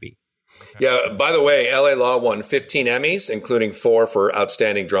TV movie. Okay. Yeah, by the way, LA Law won 15 Emmys, including 4 for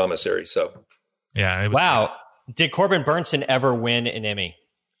Outstanding Drama Series. So, yeah. Wow. Did Corbin Burnson ever win an Emmy?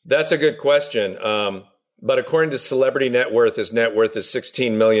 That's a good question. But according to Celebrity Net Worth, his net worth is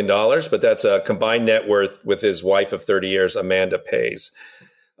 $16 million. But that's a combined net worth with his wife of 30 years, Amanda Pays.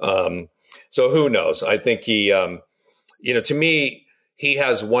 So who knows? I think he, to me, he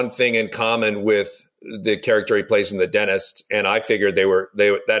has one thing in common with the character he plays in The Dentist. And I figured they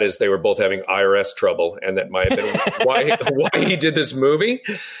were both having IRS trouble. And that might have been why he did this movie,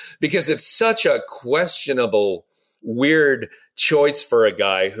 because it's such a questionable, weird choice for a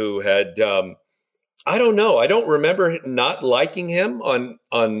guy who had, I don't know. I don't remember not liking him on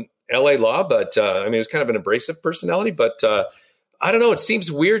LA Law, but, it was kind of an abrasive personality, but, I don't know. It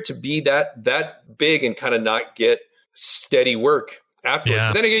seems weird to be that big and kind of not get steady work afterwards. Yeah.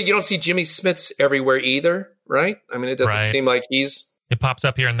 But then again, you don't see Jimmy Smits everywhere either, right? I mean, it doesn't seem like it pops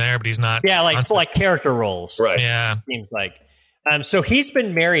up here and there, but he's not. Yeah, like character roles. Right. Yeah. Seems like. So he's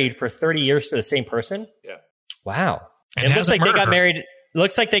been married for 30 years to the same person? Yeah. Wow. And it looks like they got her. married.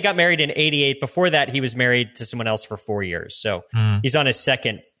 Looks like they got married in 88. Before that, he was married to someone else for 4 years. So he's on his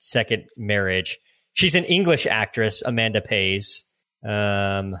second marriage. She's an English actress, Amanda Pays.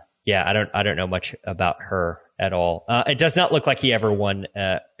 I don't know much about her at all. It does not look like he ever won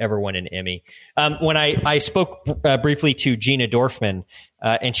an Emmy. When I spoke briefly to Gina Dorfman,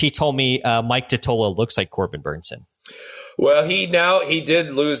 and she told me Mike Totola looks like Corbin Burnson. Well, he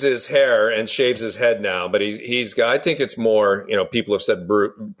did lose his hair and shaves his head now, but he's got, I think it's more, people have said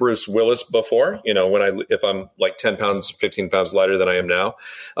Bruce Willis before, if I'm like 10 pounds, 15 pounds lighter than I am now,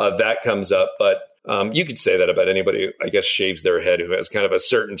 that comes up, but you could say that about anybody who, I guess, shaves their head who has kind of a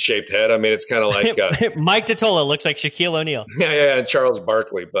certain shaped head. I mean, it's kind of like Mike Totola looks like Shaquille O'Neal. Yeah, and Charles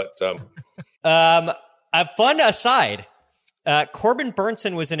Barkley. But a fun aside: Corbin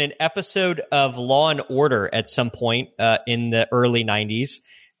Burnson was in an episode of Law and Order at some point in the early '90s.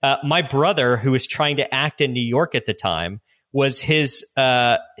 My brother, who was trying to act in New York at the time, was his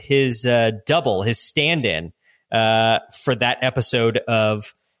double, his stand-in for that episode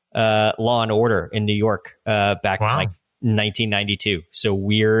of Law and Order in New York back in like 1992. So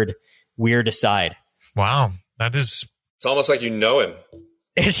weird aside. Wow. That is. It's almost like you know him.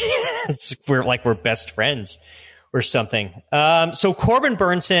 We're best friends or something. So Corbin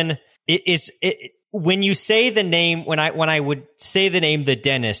Burnson when you say the name, when I would say the name The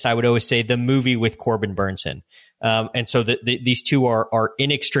Dentist, I would always say the movie with Corbin Burnson. And so these two are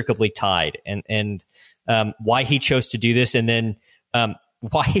inextricably tied, and why he chose to do this, and then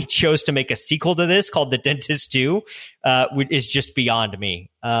why he chose to make a sequel to this called The Dentist 2 is just beyond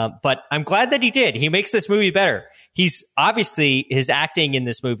me. But I'm glad that he did. He makes this movie better. He's obviously, his acting in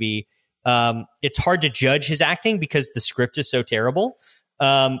this movie, it's hard to judge his acting because the script is so terrible.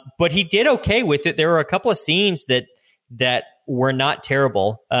 But he did okay with it. There were a couple of scenes that were not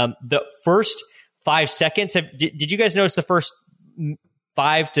terrible. The first 5 seconds, did you guys notice the first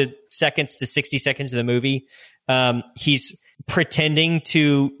 5 seconds to 60 seconds of the movie? He's pretending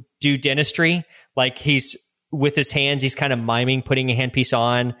to do dentistry, like he's with his hands, he's kind of miming putting a handpiece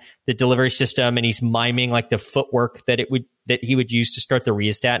on the delivery system, and he's miming like the footwork that he would use to start the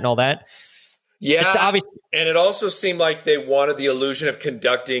rheostat and all that. Yeah, It's obvious. and it also seemed like they wanted the illusion of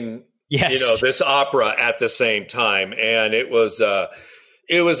conducting, Yes. this opera at the same time, and it was a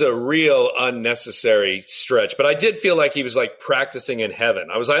real unnecessary stretch. But I did feel like he was like practicing in heaven.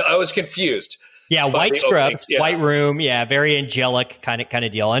 I was confused. Yeah, white the scrubs, opening, yeah. white room, very angelic kind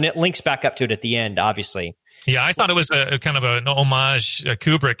of deal, and it links back up to it at the end, obviously. Yeah, I thought it was a kind of an homage, a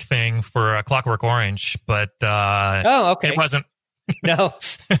Kubrick thing for Clockwork Orange, but okay, it wasn't. No.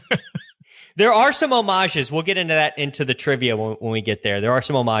 There are some homages. We'll get into that into the trivia when we get there. There are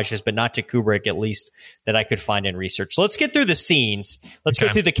some homages, but not to Kubrick, at least that I could find in research. So let's get through the scenes. Let's go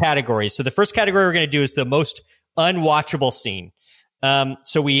through the categories. So the first category we're going to do is the most unwatchable scene.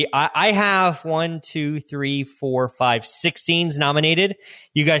 So I have 6 scenes nominated.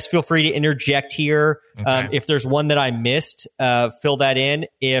 You guys feel free to interject here. Okay. If there's one that I missed, fill that in.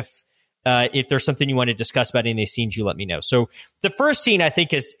 If there's something you want to discuss about any of these scenes, you let me know. So the first scene I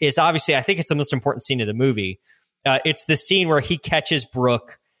think is obviously, I think it's the most important scene of the movie. It's the scene where he catches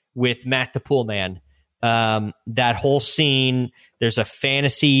Brooke with Matt the Pool Man. That whole scene, there's a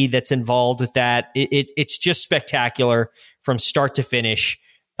fantasy that's involved with that. It's just spectacular from start to finish.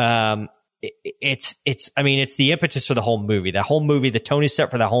 It's the impetus for the whole movie. The whole movie, the tone is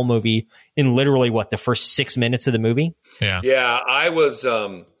set for the whole movie in literally the first 6 minutes of the movie. Yeah. I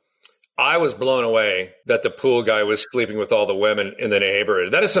was blown away that the pool guy was sleeping with all the women in the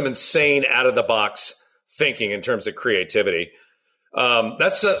neighborhood. That is some insane out of the box thinking in terms of creativity.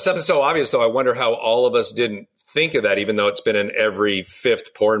 That's something so obvious, though. I wonder how all of us didn't think of that, even though it's been in every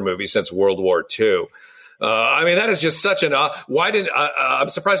fifth porn movie since World War II. That is just such an. I'm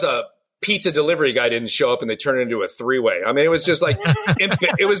surprised a pizza delivery guy didn't show up and they turned it into a 3-way. It was just like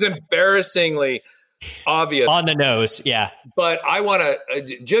it was embarrassingly obvious on the nose. Yeah, but I want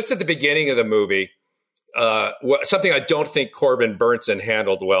to just at the beginning of the movie. Something I don't think Corbin Burnson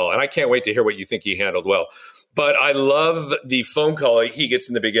handled well, and I can't wait to hear what you think he handled well. But I love the phone call he gets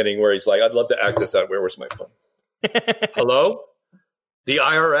in the beginning where he's like, "I'd love to act this out. Where's my phone? Hello, the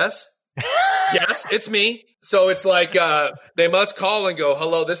IRS." Yes, it's me. So it's like they must call and go,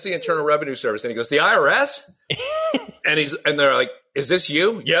 "Hello, this is the Internal Revenue Service," and he goes, "The IRS," and they're like, "Is this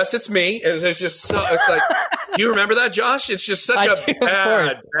you?" "Yes, it's me." It's just so. It's like, do you remember that, Josh? It's just such a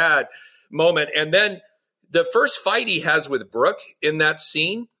bad moment. And then the first fight he has with Brooke in that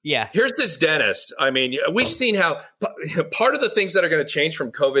scene. Yeah. Here's this dentist. We've seen how part of the things that are going to change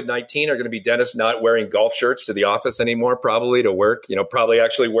from COVID-19 are going to be dentists not wearing golf shirts to the office anymore, probably to work, probably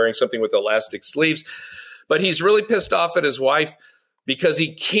actually wearing something with elastic sleeves. But he's really pissed off at his wife because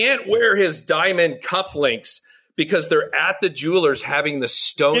he can't wear his diamond cufflinks because they're at the jeweler's having the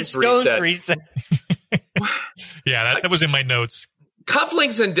stones reset. Yeah, that was in my notes.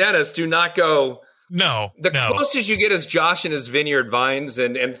 Cufflinks and dentists do not go. No. The closest you get is Josh and his Vineyard Vines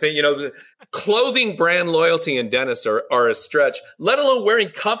and the clothing brand loyalty and dentists are a stretch, let alone wearing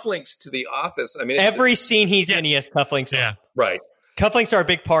cufflinks to the office. Every scene he's in, he has cufflinks on. Right. Cufflinks are a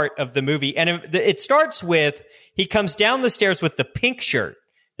big part of the movie. And it starts with he comes down the stairs with the pink shirt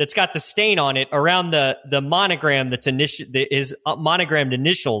that's got the stain on it around the monogram that's his monogrammed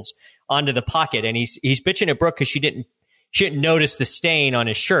initials onto the pocket. And he's bitching at Brooke because she didn't notice the stain on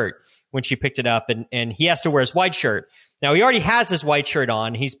his shirt when she picked it up, and he has to wear his white shirt. Now, he already has his white shirt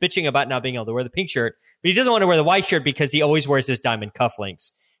on. He's bitching about not being able to wear the pink shirt, but he doesn't want to wear the white shirt because he always wears his diamond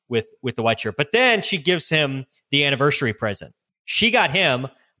cufflinks with the white shirt. But then she gives him the anniversary present. She got him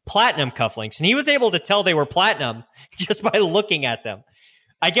platinum cufflinks, and he was able to tell they were platinum just by looking at them.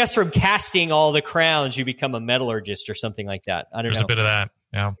 I guess from casting all the crowns, you become a metallurgist or something like that. I don't know. There's a bit of that.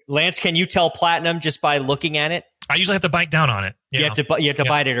 Yeah. Lance, can you tell platinum just by looking at it? I usually have to bite down on it. You have to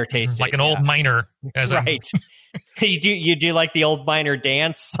bite it or taste it. Like an old miner. Right. You do like the old miner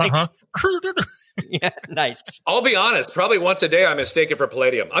dance? Uh-huh. Yeah, nice. I'll be honest. Probably once a day I mistake it for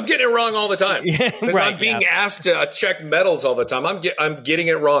palladium. I'm getting it wrong all the time. Right, I'm being asked to check metals all the time. I'm getting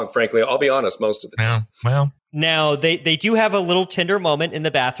it wrong, frankly. I'll be honest most of the time. Yeah, well. Now, they do have a little tender moment in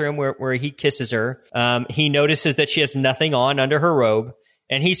the bathroom where he kisses her. He notices that she has nothing on under her robe.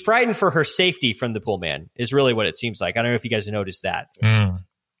 And he's frightened for her safety from the pool man, is really what it seems like. I don't know if you guys noticed that.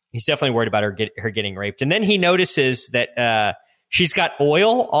 He's definitely worried about her getting raped. And then he notices that she's got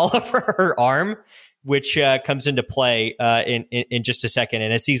oil all over her arm, which comes into play in just a second.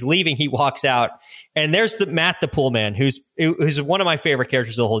 And as he's leaving, he walks out. And there's Matt the pool man, who's one of my favorite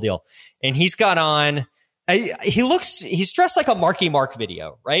characters of the whole deal. And he's got on... he's dressed like a Marky Mark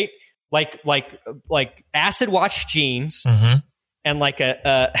video, right? Like acid wash jeans. Mm-hmm. And like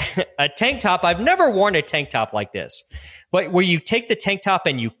a tank top. I've never worn a tank top like this, but where you take the tank top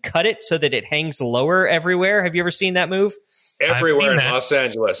and you cut it so that it hangs lower everywhere. Have you ever seen that move? Everywhere in Los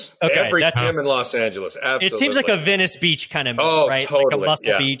Angeles. Okay, Every gym in Los Angeles. Absolutely. It seems like a Venice Beach kind of, right? Totally. Like a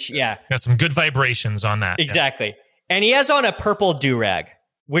Muscle Beach. Yeah. Got some good vibrations on that. Exactly. Yeah. And he has on a purple do-rag,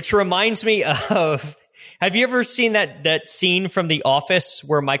 which reminds me of, have you ever seen that scene from The Office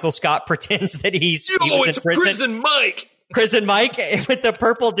where Michael Scott pretends that he was in prison? Prison Mike. Prison Mike with the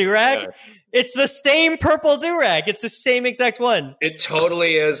purple do-rag? Yeah. It's the same purple do-rag. It's the same exact one. It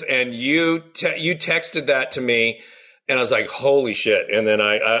totally is. And you texted that to me, and I was like, holy shit. And then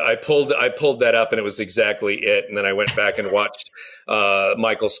I pulled that up, and it was exactly it. And then I went back and watched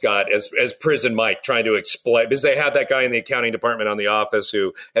Michael Scott as Prison Mike trying to explain, because they have that guy in the accounting department on The Office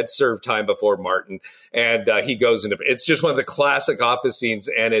who had served time before Martin. And he goes into, it's just one of the classic Office scenes.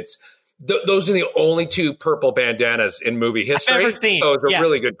 And it's, those are the only two purple bandanas in movie history. I've ever seen. So it's a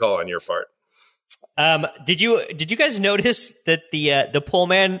really good call on your part. Did you guys notice that the pull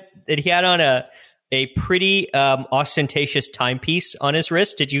man, that he had on a pretty ostentatious timepiece on his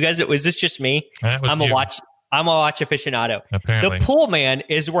wrist? Did you guys? Was this just me? I'm a watch aficionado. Apparently. The pull man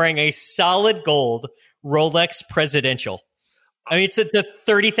is wearing a solid gold Rolex Presidential. I mean, it's a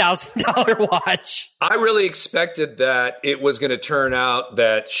 $30,000 watch. I really expected that it was going to turn out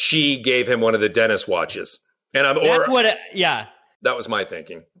that she gave him one of the dentist watches, and that was my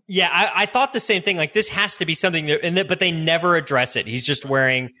thinking. Yeah, I thought the same thing. Like, this has to be something but they never address it. He's just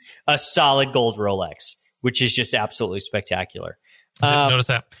wearing a solid gold Rolex, which is just absolutely spectacular. I didn't notice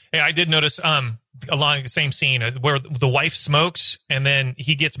that. Hey, I did notice along the same scene where the wife smokes and then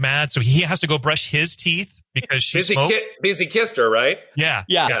he gets mad, so he has to go brush his teeth because she smoked. Because he kissed her, right? Yeah.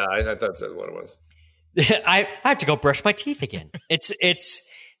 I thought that's what it was. I have to go brush my teeth again.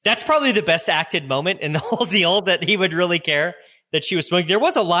 That's probably the best acted moment in the whole deal, that he would really care that she was smoking. There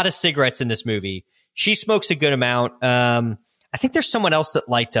was a lot of cigarettes in this movie. She smokes a good amount. I think there's someone else that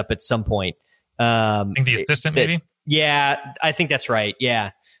lights up at some point. I think the assistant, maybe? Yeah, I think that's right.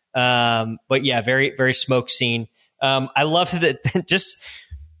 Yeah. But yeah, very, very smoke scene. I love that. Just,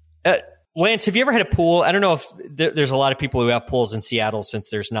 Lance, have you ever had a pool? I don't know if there's a lot of people who have pools in Seattle, since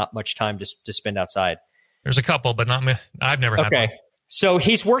there's not much time to spend outside. There's a couple, but not me. I've never had one. So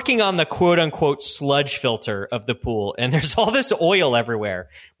he's working on the quote unquote sludge filter of the pool, and there's all this oil everywhere,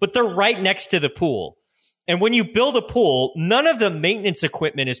 but they're right next to the pool. And when you build a pool, none of the maintenance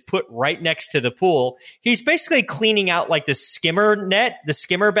equipment is put right next to the pool. He's basically cleaning out like the skimmer net, the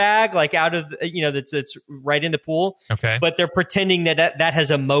skimmer bag, like out of, that's right in the pool. Okay. But they're pretending that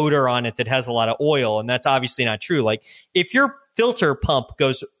has a motor on it that has a lot of oil. And that's obviously not true. Like, if your filter pump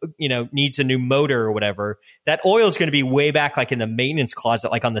goes, needs a new motor or whatever, that oil is going to be way back, like in the maintenance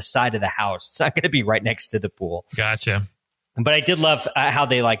closet, like on the side of the house. It's not going to be right next to the pool. Gotcha. But I did love how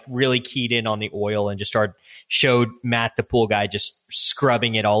they like really keyed in on the oil and just showed Matt, the pool guy, just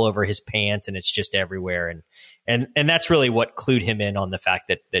scrubbing it all over his pants, and it's just everywhere. And that's really what clued him in on the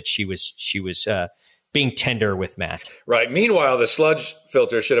fact that she was being tender with Matt. Right. Meanwhile, the sludge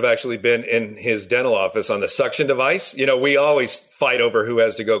filter should have actually been in his dental office on the suction device. We always fight over who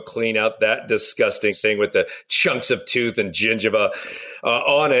has to go clean out that disgusting thing with the chunks of tooth and gingiva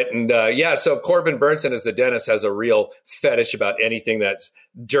on it. And so Corbin Bernsen as the dentist has a real fetish about anything that's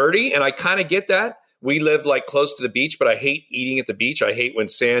dirty. And I kind of get that. We live like close to the beach, but I hate eating at the beach. I hate when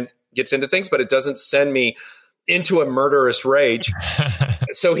sand gets into things, but it doesn't send me into a murderous rage.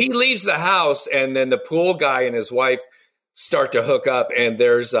 So he leaves the house, and then the pool guy and his wife start to hook up, and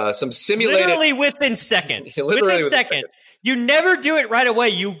there's some simulated... Literally within seconds. Within seconds. You never do it right away.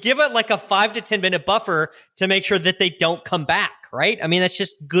 You give it like a 5 to 10 minute buffer to make sure that they don't come back, right? I mean, that's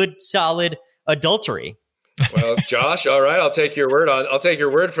just good, solid adultery. Well, Josh, all right, I'll take your word on. I'll take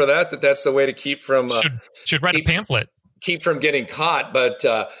your word for that's the way to keep from... should write a pamphlet. Keep from getting caught, but...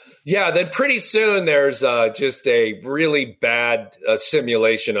 then pretty soon there's just a really bad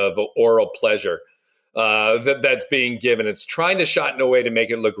simulation of oral pleasure that's being given. It's trying to shot in a way to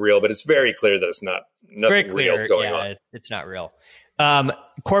make it look real, but it's very clear that it's not. Nothing real is going on. It's not real.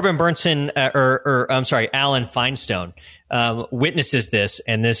 Corbin Bernsen, Alan Feinstein witnesses this,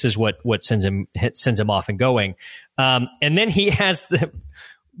 and this is what sends him off and going. And then he has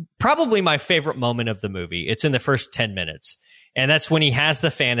probably my favorite moment of the movie. It's in the first 10 minutes. And that's when he has the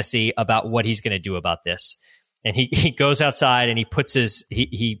fantasy about what he's going to do about this. And he goes outside and he puts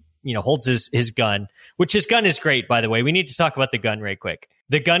he holds his gun, which his gun is great, by the way. We need to talk about the gun right quick.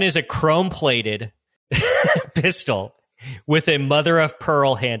 The gun is a chrome plated pistol with a mother of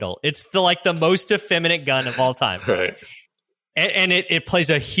pearl handle. It's the most effeminate gun of all time. Right. And it plays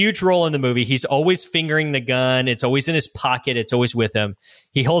a huge role in the movie. He's always fingering the gun. It's always in his pocket. It's always with him.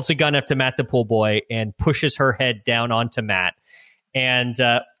 He holds the gun up to Matt, the pool boy, and pushes her head down onto Matt. And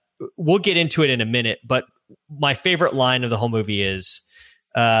we'll get into it in a minute. But my favorite line of the whole movie is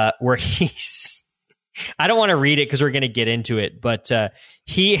where he's, I don't want to read it because we're going to get into it, but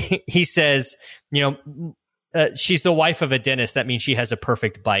he says, she's the wife of a dentist. That means she has a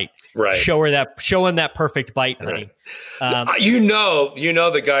perfect bite. Right. Show him that perfect bite, honey. Right.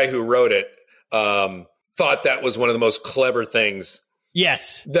 The guy who wrote it thought that was one of the most clever things.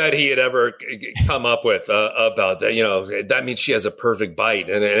 Yes, that he had ever come up with about that. That means she has a perfect bite,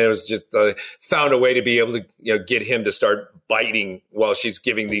 and it was just found a way to be able to get him to start biting while she's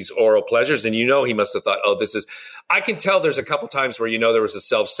giving these oral pleasures. And he must have thought, oh, this is. I can tell there's a couple times where there was a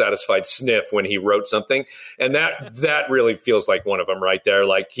self-satisfied sniff when he wrote something, and that really feels like one of them right there.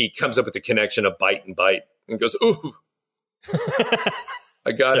 Like he comes up with the connection of bite and goes, ooh,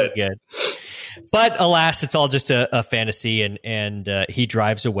 I got it. Good. But alas, it's all just a fantasy, and he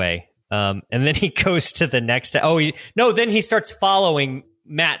drives away. And then he goes to the next. Then he starts following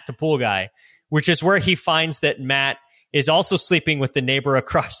Matt, the pool guy, which is where he finds that Matt is also sleeping with the neighbor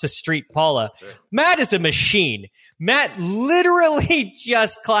across the street, Paula. Sure. Matt is a machine. Matt literally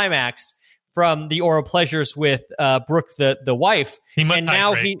just climaxed from the oral pleasures with Brooke, the wife, he must and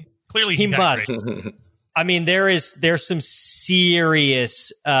now clearly he must. I mean, there's some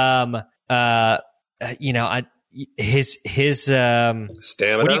serious. His stamina.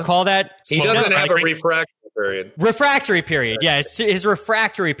 What do you call that? He doesn't have a refractory period. Refractory period. Yeah, his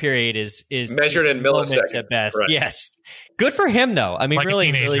refractory period is measured in milliseconds at best. Right. Yes, good for him though. I mean, like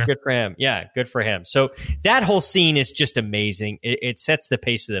really good for him. Yeah, good for him. So that whole scene is just amazing. It sets the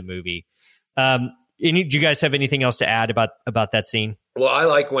pace of the movie. Do you guys have anything else to add about that scene? Well, I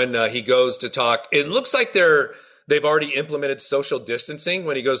like when he goes to talk. It looks like they've already implemented social distancing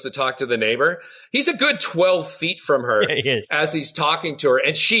when he goes to talk to the neighbor. He's a good 12 feet from her as he's talking to her,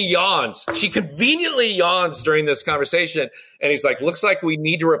 and she yawns. She conveniently yawns during this conversation, and he's like, looks like we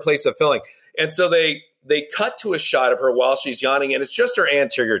need to replace a filling. And so they cut to a shot of her while she's yawning, and it's just her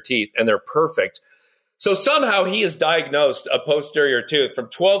anterior teeth, and they're perfect. So somehow he has diagnosed a posterior tooth from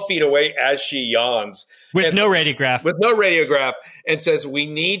 12 feet away as she yawns. With no radiograph. And says, we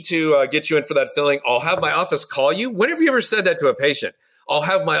need to get you in for that filling. I'll have my office call you. When have you ever said that to a patient? I'll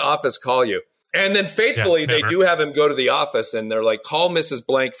have my office call you. And then faithfully, they do have him go to the office, and they're like, call Mrs.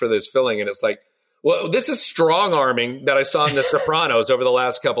 Blank for this filling. And it's like, well, this is strong arming that I saw in The Sopranos over the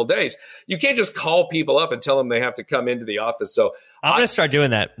last couple of days. You can't just call people up and tell them they have to come into the office. So I'm going to start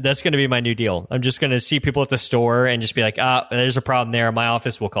doing that. That's going to be my new deal. I'm just going to see people at the store and just be like, there's a problem there. My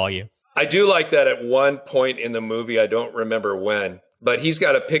office will call you. I do like that at one point in the movie. I don't remember when, but he's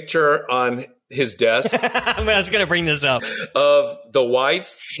got a picture on his desk. I was going to bring this up. Of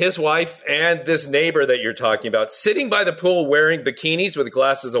his wife, and this neighbor that you're talking about sitting by the pool wearing bikinis with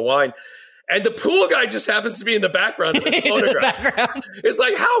glasses of wine. And the pool guy just happens to be in the background of the photograph. It's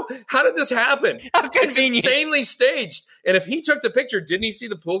like, how did this happen? How convenient. It's insanely staged. And if he took the picture, didn't he see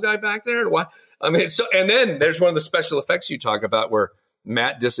the pool guy back there? Why? I mean, and then there's one of the special effects you talk about where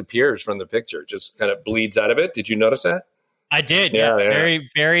Matt disappears from the picture, just kind of bleeds out of it. Did you notice that? I did. Yeah. Very,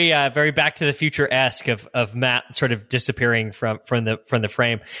 very Back to the Future-esque of Matt sort of disappearing from the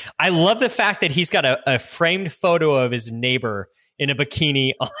frame. I love the fact that he's got a framed photo of his neighbor in a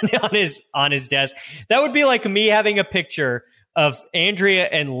bikini on his desk. That would be like me having a picture of Andrea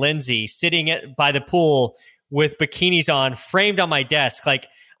and Lindsay sitting by the pool with bikinis on, framed on my desk. Like,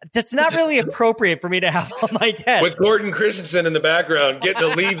 that's not really appropriate for me to have on my desk. With Gordon Christensen in the background getting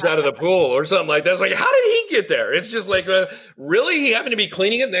the leaves out of the pool or something like that. It's like, how did he get there? It's just like, really? He happened to be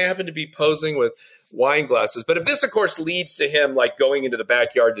cleaning it, and they happened to be posing with wine glasses. But if this, of course, leads to him like going into the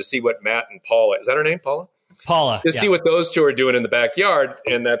backyard to see what Matt and Paula, is that her name, Paula? To see what those two are doing in the backyard.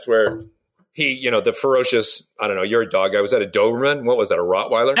 And that's where he, the ferocious, I don't know, you're a dog guy. Was that a Doberman? What was that, a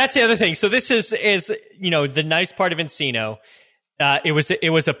Rottweiler? That's the other thing. So this is the nice part of Encino. It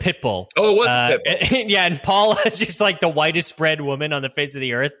was a pit bull. Oh, it was a pit bull. Yeah, and Paula, just like the whitest bread woman on the face of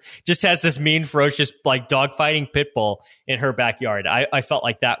the earth, just has this mean, ferocious, like dogfighting pit bull in her backyard. I felt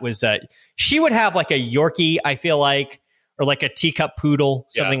like that was she would have like a Yorkie, I feel like, or like a teacup poodle,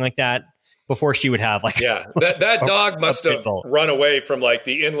 something like that. Before she would have that dog must have run away from like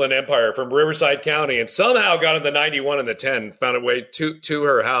the Inland Empire from Riverside County and somehow got in the 91 and the 10, found a way to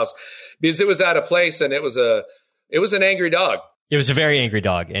her house because it was at a place and it was an angry dog. It was a very angry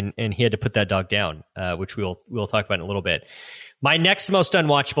dog, and he had to put that dog down, which we'll talk about in a little bit. My next most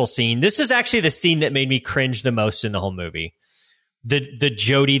unwatchable scene. This is actually the scene that made me cringe the most in the whole movie. The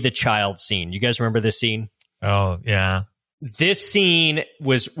Jody the child scene. You guys remember this scene? Oh yeah. This scene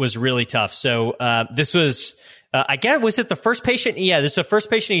was really tough. So this was, I guess, was it the first patient? Yeah, this is the first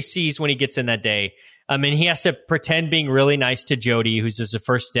patient he sees when he gets in that day. And he has to pretend being really nice to Jody, who's his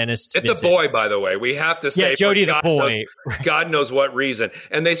first dentist. It's visit. a boy, by the way. We have to say, Jody the boy. God knows what reason.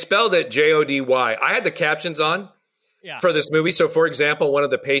 And they spelled it Jody. I had the captions on for this movie. So, for example, one of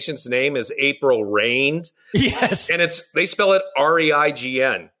the patients' name is April Reigned. Yes. And they spell it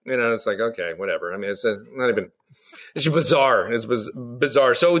Reign. It's like, okay, whatever. I mean, it's not even... It's bizarre. It was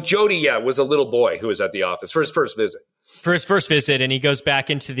bizarre. So Jody, was a little boy who was at the office for his first visit. And he goes back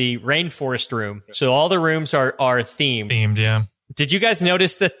into the rainforest room. So all the rooms are themed. Themed, yeah. Did you guys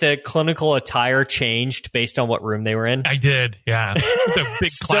notice that the clinical attire changed based on what room they were in? I did, yeah. The big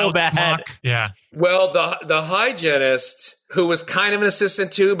so bad. Smock. Yeah. Well, the hygienist, who was kind of an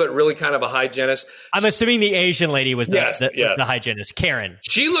assistant too, but really kind of a hygienist. I'm assuming the Asian lady was the hygienist, Karen.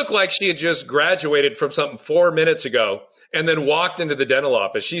 She looked like she had just graduated from something 4 minutes ago and then walked into the dental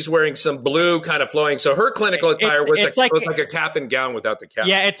office. She's wearing some blue kind of flowing. So her clinical attire was like a cap and gown without the cap.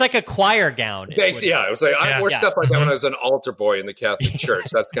 Yeah, it's like a choir gown. It was like I wore stuff like that when I was an altar boy in the Catholic Church.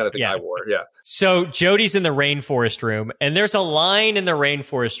 That's the kind of thing I wore. Yeah. So Jody's in the rainforest room, and there's a line in the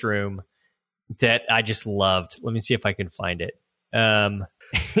rainforest room that I just loved. Let me see if I can find it.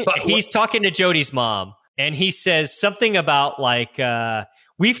 He's talking to Jody's mom, and he says something about like,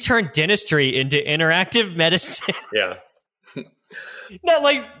 we've turned dentistry into interactive medicine. Yeah. Not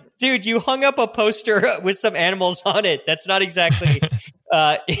like, dude, you hung up a poster with some animals on it. That's not exactly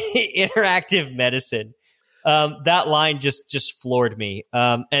interactive medicine. That line just floored me.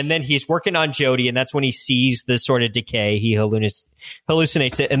 And then he's working on Jody, and that's when he sees the sort of decay. He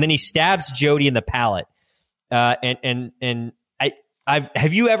hallucinates it, and then he stabs Jody in the palate. And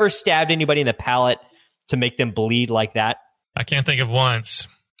have you ever stabbed anybody in the palate to make them bleed like that? I can't think of once.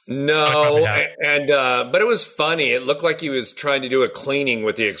 No, but it was funny. It looked like he was trying to do a cleaning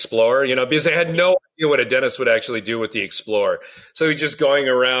with the Explorer, because they had no idea what a dentist would actually do with the Explorer. So he's just going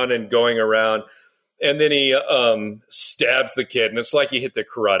around, and then he stabs the kid, and it's like he hit the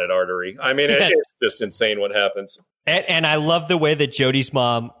carotid artery. I mean, it's just insane what happens. And I love the way that Jody's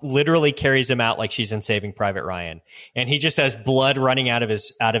mom literally carries him out like she's in Saving Private Ryan. And he just has blood running out of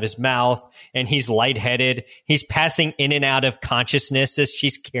his mouth, and he's lightheaded. He's passing in and out of consciousness as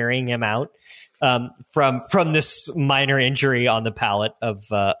she's carrying him out from this minor injury on the palate of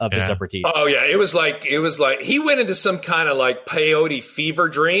his upper teeth. Oh yeah, it was like he went into some kind of like peyote fever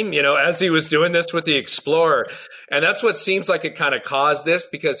dream, as he was doing this with the Explorer. And that's what seems like it kind of caused this,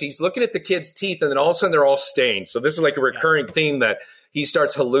 because he's looking at the kid's teeth, and then all of a sudden they're all stained. So this is like a recurring theme that he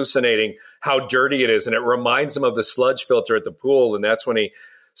starts hallucinating how dirty it is, and it reminds him of the sludge filter at the pool, and that's when he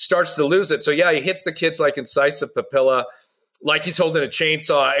starts to lose it. So yeah, he hits the kid's like incisive papilla, like he's holding a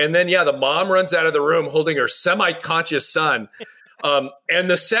chainsaw. And then, the mom runs out of the room holding her semi-conscious son. And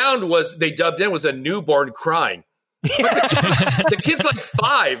the sound they dubbed in was a newborn crying. The kid's like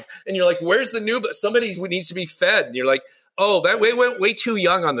 5, and you're like, where's the newborn? Somebody needs to be fed. And you're like, oh, that went way too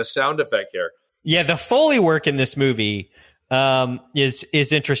young on the sound effect here. Yeah, the Foley work in this movie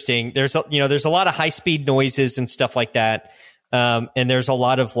is interesting. There's a lot of high-speed noises and stuff like that. And there's a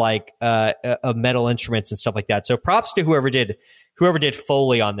lot of like metal instruments and stuff like that. So props to whoever did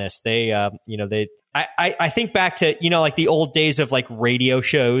Foley on this. I think back to like the old days of like radio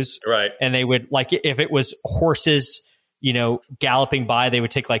shows, right? And they would like, if it was horses, galloping by, they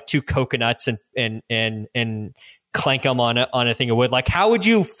would take like 2 coconuts and clank them on a thing of wood. Like, how would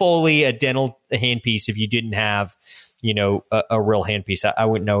you Foley a dental handpiece if you didn't have a real handpiece? I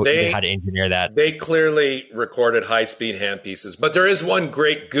wouldn't know how to engineer that. They clearly recorded high-speed handpieces, but there is one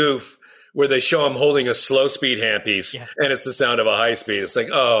great goof where they show him holding a slow-speed handpiece, and it's the sound of a high-speed. It's like,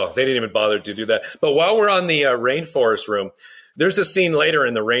 oh, they didn't even bother to do that. But while we're on the rainforest room, there's a scene later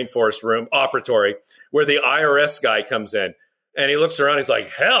in the rainforest room operatory where the IRS guy comes in, and he looks around. He's like,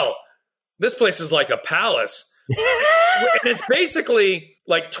 hell, this place is like a palace. And it's basically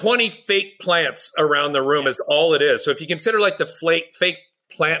like 20 fake plants around the room is all it is. So if you consider like the fake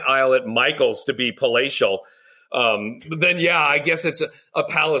plant aisle at Michael's to be palatial, then I guess it's a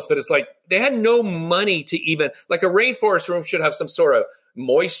palace. But it's like they had no money to even, like, a rainforest room should have some sort of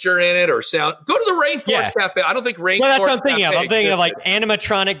moisture in it or sound. Go to the Rainforest Cafe. I don't think Rainforest. Well, that's what I'm thinking of. I'm thinking of like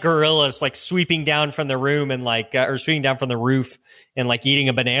animatronic gorillas like sweeping down from the room and like or sweeping down from the roof and like eating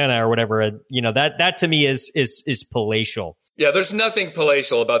a banana or whatever. That to me is palatial. Yeah, there's nothing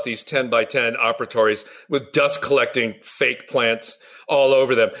palatial about these 10 by 10 operatories with dust collecting fake plants all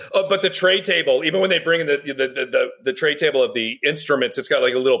over them. Oh, but the tray table, even when they bring in the tray table of the instruments, it's got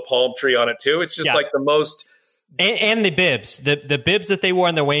like a little palm tree on it too. It's just like the most. And the bibs, the bibs that they wore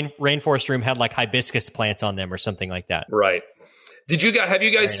in the rainforest room had like hibiscus plants on them or something like that. Right. Have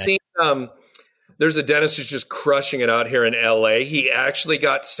you guys seen There's a dentist who's just crushing it out here in LA. He actually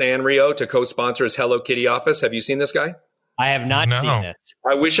got Sanrio to co-sponsor his Hello Kitty office. Have you seen this guy? I have not seen this.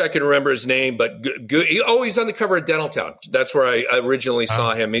 I wish I could remember his name, but he's on the cover of Dental Town. That's where I originally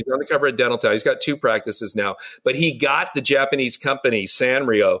saw him. He's on the cover of Dental Town. He's got 2 practices now, but he got the Japanese company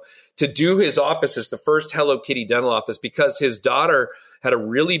Sanrio to do his office as the first Hello Kitty dental office because his daughter had a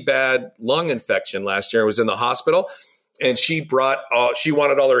really bad lung infection last year and was in the hospital. And she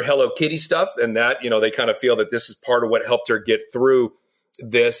wanted all her Hello Kitty stuff, and that, they kind of feel that this is part of what helped her get through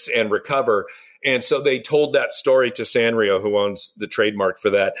this and recover. And so they told that story to Sanrio, who owns the trademark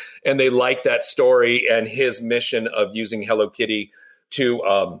for that. And they liked that story and his mission of using Hello Kitty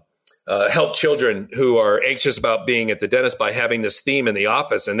to help children who are anxious about being at the dentist by having this theme in the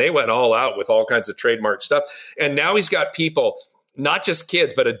office. And they went all out with all kinds of trademark stuff. And now he's got people, not just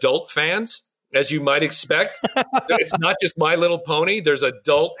kids, but adult fans, as you might expect. It's not just My Little Pony. There's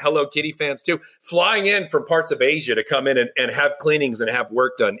adult Hello Kitty fans too, flying in from parts of Asia to come in and have cleanings and have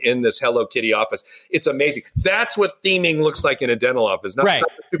work done in this Hello Kitty office. It's amazing. That's what theming looks like in a dental office. Not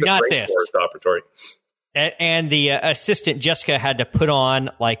this. Operatory. And the assistant, Jessica, had to put on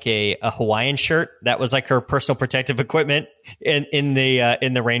like a Hawaiian shirt. That was like her personal protective equipment in the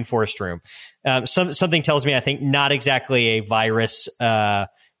rainforest room. Something tells me, I think, not exactly a virus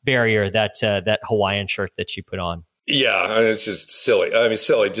barrier, that Hawaiian shirt that she put on. Yeah, it's just silly. I mean,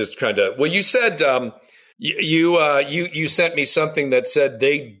 silly. Just trying to. Well, you said you sent me something that said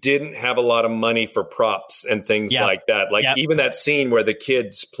they didn't have a lot of money for props and things like that. Like even that scene where the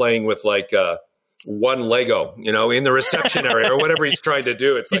kid's playing with like one Lego, in the reception area or whatever he's trying to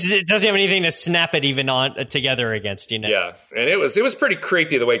do. It's like, it doesn't have anything to snap it even on together against, Yeah, and it was pretty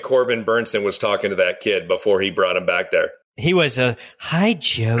creepy the way Corbin Burnson was talking to that kid before he brought him back there. He was hi,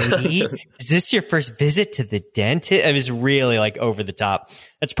 Jody. Is this your first visit to the dentist? It was really like over the top.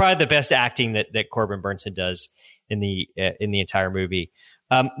 That's probably the best acting that Corbin Burnson does in the entire movie.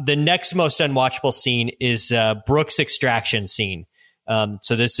 The next most unwatchable scene is Brooke's extraction scene.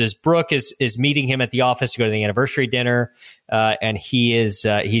 So this is Brooke is meeting him at the office to go to the anniversary dinner, and he's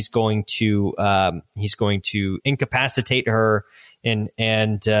going to incapacitate her and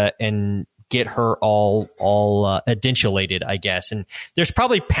get her all edentulated, I guess. And there's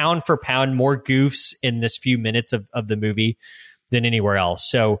probably pound for pound more goofs in this few minutes of the movie than anywhere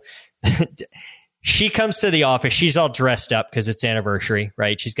else. So she comes to the office. She's all dressed up because it's anniversary,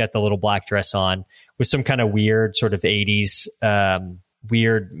 right? She's got the little black dress on with some kind of weird sort of 80s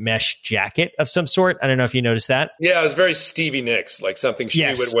weird mesh jacket of some sort. I don't know if you noticed that. Yeah, it was very Stevie Nicks, like something she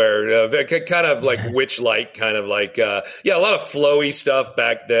would wear. Kind of like witch-like, kind of like, a lot of flowy stuff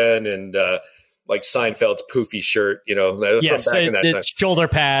back then, and like Seinfeld's poofy shirt, from back in that time. Shoulder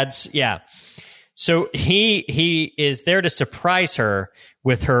pads, yeah. So he is there to surprise her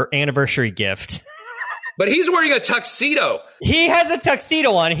with her anniversary gift. But he's wearing a tuxedo. He has a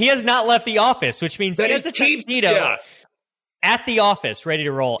tuxedo on. He has not left the office, which means he has a tuxedo at the office, ready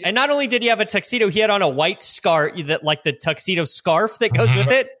to roll. And not only did he have a tuxedo, he had on a white scarf, like the tuxedo scarf that goes with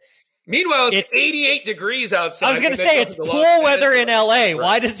it. Meanwhile, it's 88 degrees outside. I was going to say, it's pool weather in LA.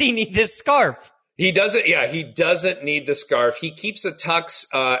 Why does he need this scarf? He doesn't. Yeah, he doesn't need the scarf. He keeps a tux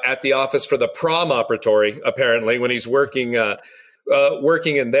at the office for the prom operatory, apparently, when he's working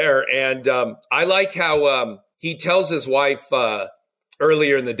in there. And I like how he tells his wife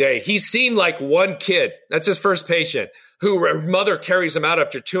earlier in the day, he's seen like one kid. That's his first patient, who mother carries him out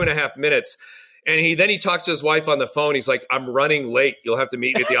after 2.5 minutes. And he talks to his wife on the phone. He's like, I'm running late. You'll have to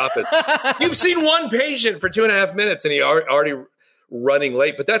meet me at the office. You've seen one patient for 2.5 minutes and he already running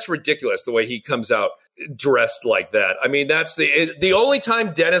late. But that's ridiculous, the way he comes out dressed like that. I mean, that's the only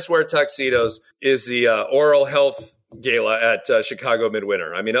time dentists wear tuxedos is the oral health gala at Chicago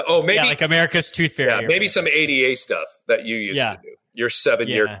Midwinter. I mean, maybe like America's Tooth Fairy. Yeah, maybe some ADA stuff that you used to do. Your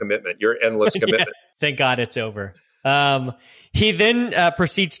 7-year commitment, your endless commitment. Thank God it's over. He then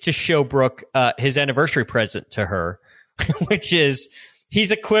proceeds to show Brooke his anniversary present to her, which is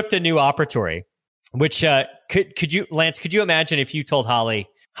he's equipped a new operatory. Which could you, Lance? Could you imagine if you told Holly,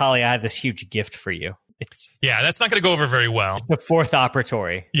 I have this huge gift for you? That's not going to go over very well. It's the 4th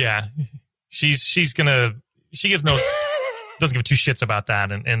operatory. Yeah, she doesn't give 2 shits about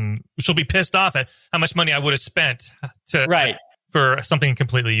that, and she'll be pissed off at how much money I would have spent for something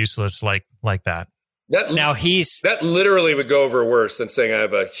completely useless like that. That literally would go over worse than saying I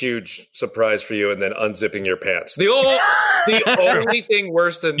have a huge surprise for you and then unzipping your pants. The only thing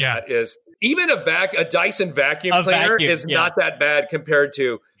worse than that is even a Dyson vacuum cleaner is not that bad compared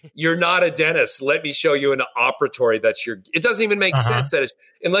to you're not a dentist. Let me show you an operatory it doesn't even make sense that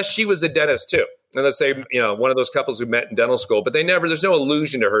unless she was a dentist too. unless they, one of those couples who met in dental school. But there's no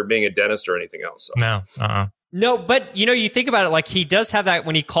allusion to her being a dentist or anything else. So. No. No, but you think about it, like he does have that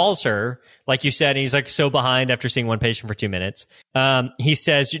when he calls her, like you said, and he's like so behind after seeing one patient for 2 minutes. He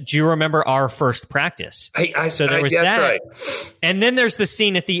says, "Do you remember our first practice?" So there was that. Right. And then there's the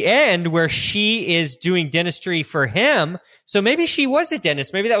scene at the end where she is doing dentistry for him. So maybe she was a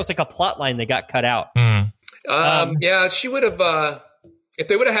dentist. Maybe that was like a plot line that got cut out. Yeah, she would have. If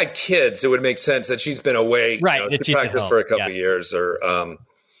they would have had kids, it would make sense that she's been away, right? To practice for a couple of years, or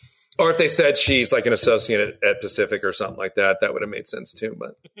if they said she's like an associate at Pacific or something like that, that would have made sense too.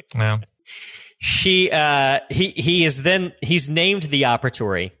 But no, he's named the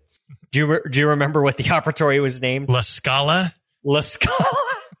operatory. Do you remember what the operatory was named? La Scala.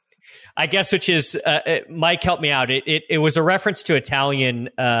 I guess, which is Mike, help me out. It was a reference to Italian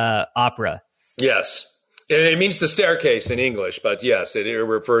opera. Yes. It means the staircase in English, but yes, it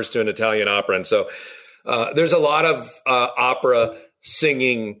refers to an Italian opera. And so there's a lot of opera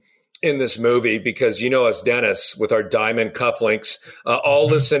singing in this movie because, us dentists with our diamond cufflinks, all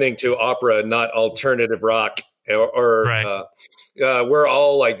listening to opera, not alternative rock or right. We're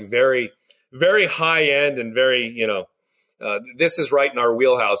all like very, very high end and very, this is right in our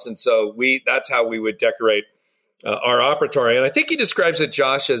wheelhouse. And so that's how we would decorate our operatory. And I think he describes it,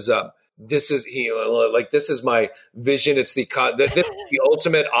 Josh, as this is my vision. It's this is the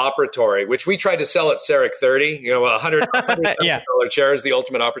ultimate operatory, which we tried to sell at CEREC 30, $100 chair is the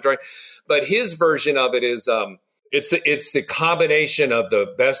ultimate operatory. But his version of it is, it's the combination of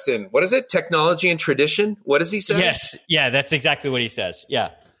the best in, what is it? Technology and tradition. What does he say? Yes. Yeah, that's exactly what he says. Yeah.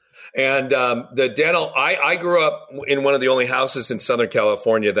 And the dental, I grew up in one of the only houses in Southern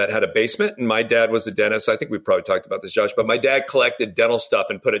California that had a basement, and my dad was a dentist. I think we probably talked about this, Josh, but my dad collected dental stuff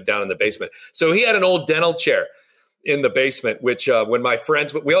and put it down in the basement. So he had an old dental chair in the basement, which when my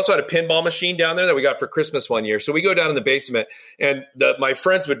friends, we also had a pinball machine down there that we got for Christmas one year. So we go down in the basement and my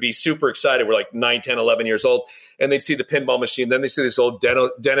friends would be super excited. We're like 9, 10, 11 years old and they'd see the pinball machine. Then they see this old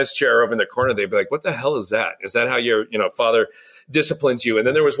dentist chair over in the corner. They'd be like, what the hell is that? Is that how your, father disciplines you? And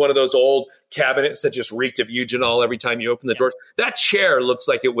then there was one of those old cabinets that just reeked of eugenol every time you open the doors. That chair looks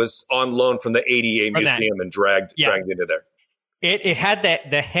like it was on loan from the ADA museum and dragged into there. It had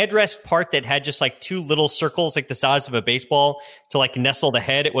the headrest part that had just like two little circles, like the size of a baseball, to like nestle the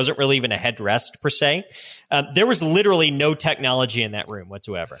head. It wasn't really even a headrest per se. There was literally no technology in that room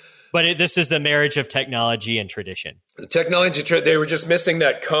whatsoever. But this is the marriage of technology and tradition. The technology, they were just missing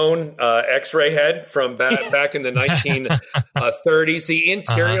that cone X-ray head from back in the 1930s. The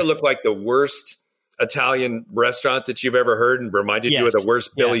interior looked like the worst Italian restaurant that you've ever heard and reminded you of the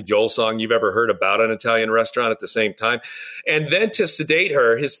worst Billy Joel song you've ever heard about an Italian restaurant at the same time. And then to sedate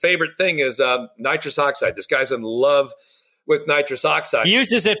her, his favorite thing is nitrous oxide. This guy's in love with nitrous oxide. He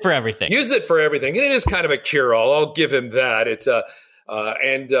uses it for everything. And it is kind of a cure-all. I'll give him that. It's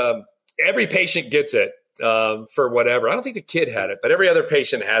and every patient gets it for whatever. I don't think the kid had it, but every other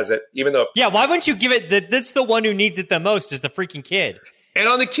patient has it, even though... Yeah, why wouldn't you give it... That's the one who needs it the most is the freaking kid. And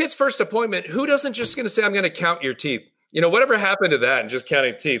on the kid's first appointment, who doesn't just going to say, I'm going to count your teeth? Whatever happened to that and just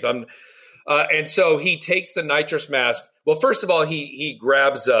counting teeth? And so he takes the nitrous mask. Well, first of all, he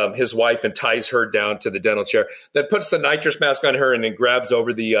grabs his wife and ties her down to the dental chair, then puts the nitrous mask on her and then grabs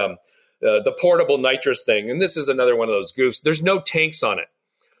over the portable nitrous thing. And this is another one of those goofs. There's no tanks on it.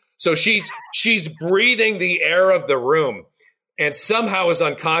 So she's breathing the air of the room. And somehow is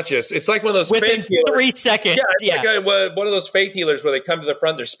unconscious. It's like one of those within faith healers. 3 seconds. Yeah, it's like one of those faith healers where they come to the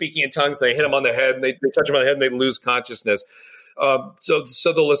front, they're speaking in tongues, they hit them on the head, and they touch them on the head, and they lose consciousness. So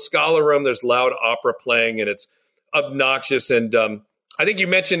the La Scala room, there's loud opera playing, and it's obnoxious. And I think you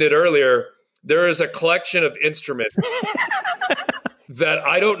mentioned it earlier. There is a collection of instruments that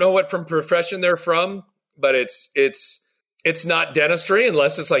I don't know what profession they're from, but it's not dentistry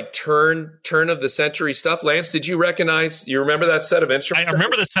unless it's like turn of the century stuff. Lance, you remember that set of instruments? I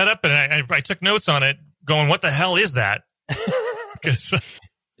remember the setup and I took notes on it going, what the hell is that?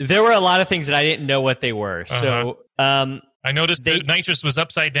 There were a lot of things that I didn't know what they were. So I noticed that nitrous was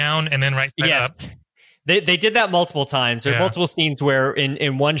upside down and then right side up. They did that multiple times. There are multiple scenes where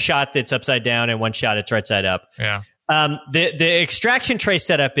in one shot it's upside down and one shot it's right side up. Yeah. The extraction tray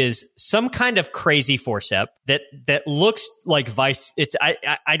setup is some kind of crazy forceps that looks like vice.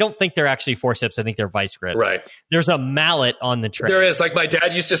 I don't think they're actually forceps. I think they're vice grips. Right. There's a mallet on the tray. There is, like my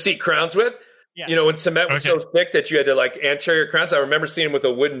dad used to seat crowns with. Yeah. When cement was so thick that you had to like anterior crowns. I remember seeing him with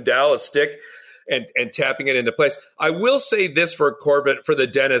a wooden dowel, a stick, and tapping it into place. I will say this for Corbett, for the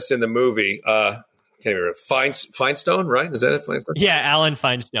dentist in the movie. Can't even remember. Feinstein, right? Is that it? Feinstein? Yeah, Alan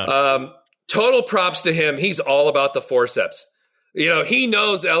Feinstein. Total props to him. He's all about the forceps. He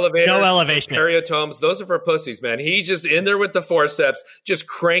knows elevators. No elevation. Periotomes, those are for pussies, man. He's just in there with the forceps, just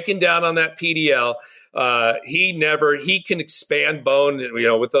cranking down on that PDL. He can expand bone,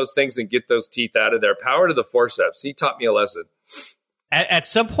 with those things and get those teeth out of there. Power to the forceps. He taught me a lesson. At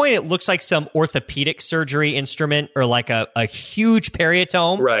some point, it looks like some orthopedic surgery instrument or like a huge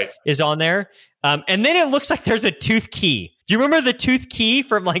periotome is on there. And then it looks like there's a tooth key. Do you remember the tooth key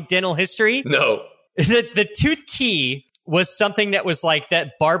from like dental history? No. The tooth key was something that was like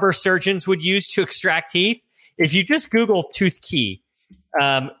that barber surgeons would use to extract teeth. If you just Google tooth key,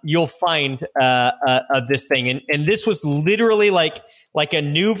 you'll find this thing. And this was literally like a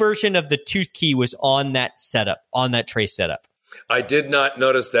new version of the tooth key was on that setup, on that tray setup. I did not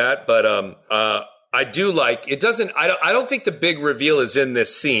notice that, but I do like it. Doesn't I don't think the big reveal is in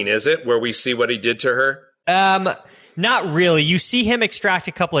this scene, is it? Where we see what he did to her? Not really. You see him extract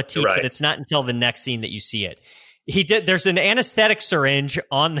a couple of teeth, but it's not until the next scene that you see it. There's an anesthetic syringe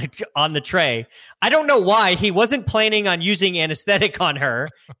on the tray. I don't know why he wasn't planning on using anesthetic on her.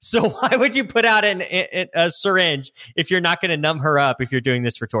 So why would you put out a syringe if you're not going to numb her up if you're doing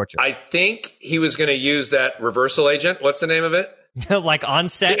this for torture? I think he was going to use that reversal agent. What's the name of it? Like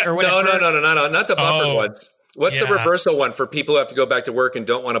Onset or whatever? No, not the buffer ones. What's the reversal one for people who have to go back to work and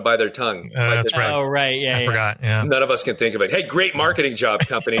don't want to buy their tongue? That's right. Oh, right. Yeah. I forgot. Yeah. None of us can think of it. Hey, great marketing job,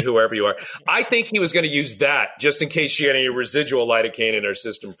 company, whoever you are. I think he was going to use that just in case she had any residual lidocaine in her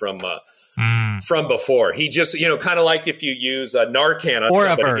system from before. He just, kind of like if you use Narcan on or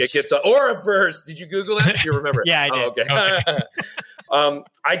somebody, it gets or a verse. Did you Google it? Do you remember? Yeah, I did. Okay.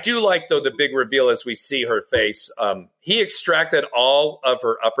 I do like, though, the big reveal as we see her face. He extracted all of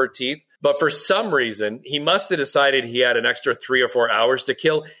her upper teeth. But for some reason, he must have decided he had an extra 3 or 4 hours to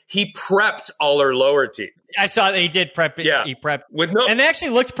kill. He prepped all her lower teeth. I saw that he did prep. Yeah. He prepped. And they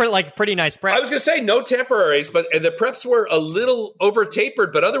actually looked like pretty nice prep. I was going to say no temporaries, but the preps were a little over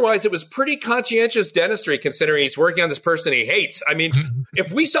tapered, but otherwise it was pretty conscientious dentistry considering he's working on this person he hates. I mean,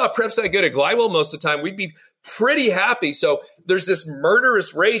 if we saw preps that good at Glidewell most of the time, we'd be pretty happy. So there's this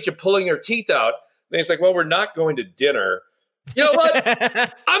murderous rage of pulling her teeth out. And he's like, well, we're not going to dinner. You know what?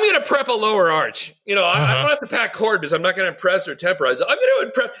 I'm going to prep a lower arch. I don't have to pack cord because I'm not going to impress or temporize. I'm going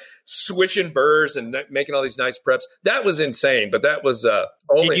to prep switching burrs and making all these nice preps. That was insane, but that was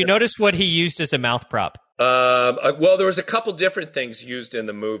Did you notice what he used as a mouth prop? Well, there was a couple different things used in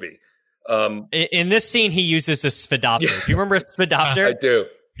the movie. In this scene, he uses a sphedopter. Do you remember a sphedopter? I do.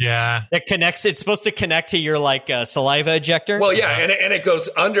 Yeah. That connects. It's supposed to connect to your saliva ejector. Well, yeah, and it goes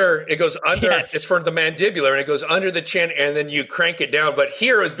under. It goes under. Yes. It's for the mandibular, and it goes under the chin, and then you crank it down. But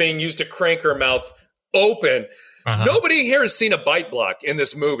here is being used to crank her mouth open. Nobody here has seen a bite block in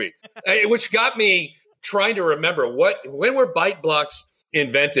this movie, which got me trying to remember when were bite blocks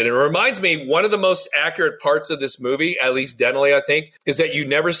invented. And it reminds me, one of the most accurate parts of this movie, at least dentally, I think, is that you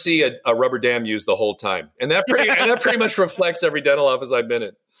never see a rubber dam used the whole time. And that pretty much reflects every dental office I've been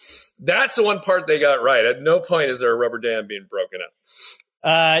in. That's the one part they got right. At no point is there a rubber dam being broken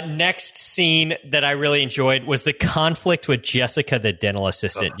up. Next scene that I really enjoyed was the conflict with Jessica, the dental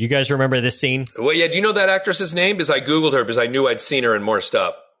assistant. You guys remember this scene? Well, yeah. Do you know that actress's name? Because I Googled her because I knew I'd seen her in more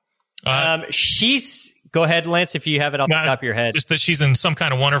stuff. Go ahead, Lance, if you have it off the top of your head. Just that she's in Some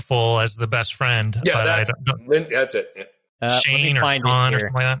Kind of Wonderful as the best friend. Yeah, that's it. Yeah. Shane or Sean or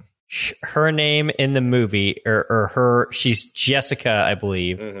something like that. Her name in the movie, she's Jessica, I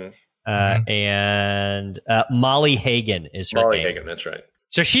believe. And Molly Hagan is her name. Molly Hagan, that's right.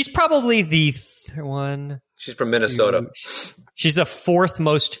 So she's probably the one. She's from Minnesota. She's the fourth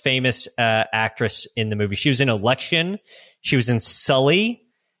most famous actress in the movie. She was in Election. She was in Sully.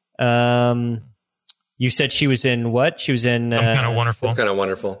 You said she was in what? She was in... Some Kind of Wonderful. Some Kind of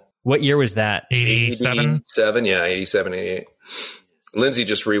Wonderful. What year was that? 87? 87, yeah, 87, 88. Lindsay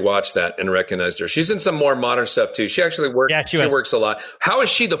just rewatched that and recognized her. She's in some more modern stuff, too. She actually works. Yeah, she works a lot. How is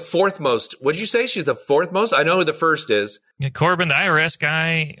she the fourth most? What did you say? She's the fourth most? I know who the first is. Yeah, Corbin, the IRS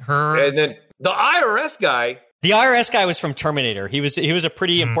guy, her... And then the IRS guy... The IRS guy was from Terminator. He was a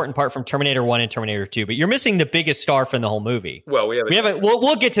pretty important part from Terminator 1 and Terminator 2, but you're missing the biggest star from the whole movie. Well, we haven't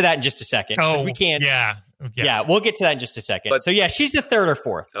we'll get to that in just a second. Oh, we can't. Yeah, we'll get to that in just a second. But, so yeah, she's the third or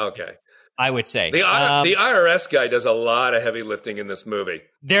fourth. Okay. I would say. The IRS guy does a lot of heavy lifting in this movie.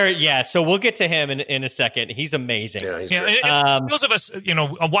 So we'll get to him in a second. He's amazing. Yeah, he's and those of us,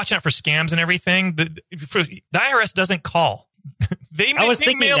 watching out for scams and everything, the IRS doesn't call. They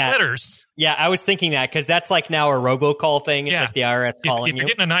mail letters. Yeah, I was thinking that because that's like now a robocall thing. It's like the IRS calling you. If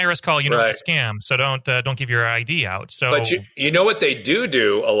you're getting an IRS call, it's a scam. So don't give your ID out. So, but you know what they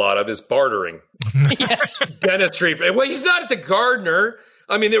do a lot of is bartering. Yes, dentistry. Well, he's not at the gardener.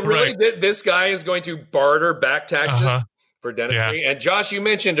 I mean, this guy is going to barter back taxes. for dentistry. Yeah. And Josh, you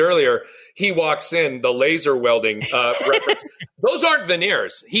mentioned earlier, he walks in, the laser welding reference. Those aren't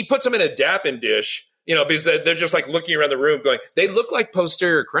veneers. He puts them in a Dap-In dish, because they're just like looking around the room going, they look like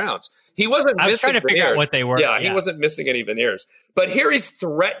posterior crowns. He wasn't I was trying to figure out what they were. Yeah, he wasn't missing any veneers. But here he's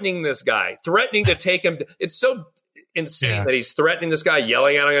threatening this guy, threatening to take him. It's so insane that he's threatening this guy,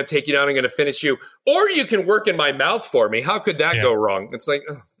 yelling at him, I'm going to take you down, I'm going to finish you. Or you can work in my mouth for me. How could that go wrong? It's like...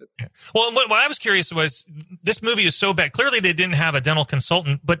 Well, what I was curious was, this movie is so bad. Clearly they didn't have a dental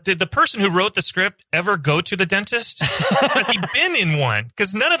consultant, but did the person who wrote the script ever go to the dentist? Has he been in one?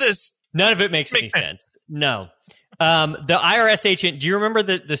 Because none of it makes any sense. No. The IRS agent, do you remember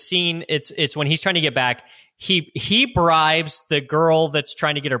the scene? It's when he's trying to get back. He bribes the girl that's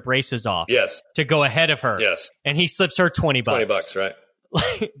trying to get her braces off. Yes. To go ahead of her. Yes. And he slips her $20. $20, right.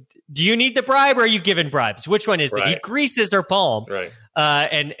 Do you need the bribe or are you giving bribes? Which one is it? He greases her palm. Right.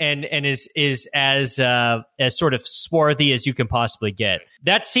 And is as sort of swarthy as you can possibly get.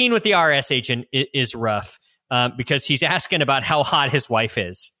 That scene with the IRS agent is rough because he's asking about how hot his wife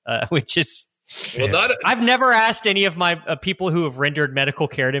is, which is... Well, I've never asked any of my people who have rendered medical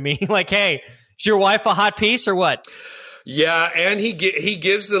care to me, like, hey, is your wife a hot piece or what? Yeah, and he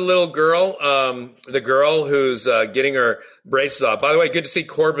gives the little girl, the girl who's getting her braces off. By the way, good to see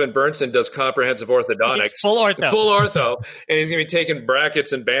Corbin Burnson does comprehensive orthodontics. He's full ortho. And he's going to be taking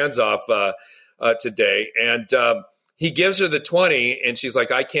brackets and bands off today. And he gives her the 20, and she's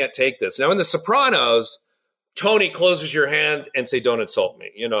like, I can't take this. Now, in The Sopranos, Tony closes your hand and say, don't insult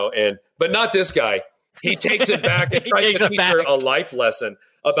me, but not this guy. He takes it back and tries to teach her a life lesson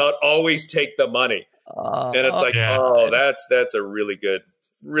about always take the money. And it's like, that's a really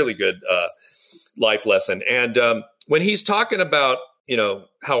good life lesson. And when he's talking about,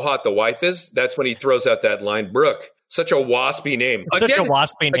 how hot the wife is, that's when he throws out that line, Brooke. Such a waspy name.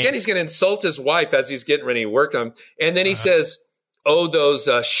 Again, he's going to insult his wife as he's getting ready to work on him. And then he says, those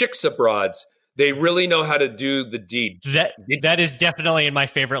shiksa broads. They really know how to do the deed. That is definitely in my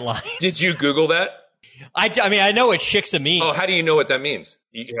favorite lines. Did you Google that? I mean, I know what shiksa means. Oh, how do you know what that means?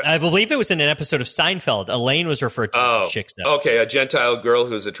 I believe it was in an episode of Seinfeld. Elaine was referred to as shiksa. Okay, a Gentile girl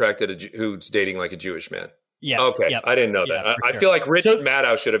who's who's dating like a Jewish man. Yeah. Okay, yep. I didn't know that. Sure. I feel like Rich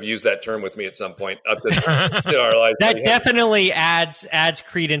Maddow should have used that term with me at some point up to our life. That definitely adds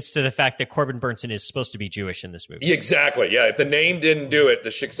credence to the fact that Corbin Burnson is supposed to be Jewish in this movie. Exactly. Yeah. If the name didn't do it, the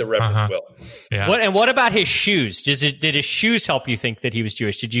shiksa reference will. Yeah. What about his shoes? Did his shoes help you think that he was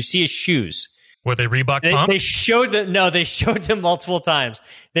Jewish? Did you see his shoes? Were they Reebok pump? They showed them. No, they showed them multiple times.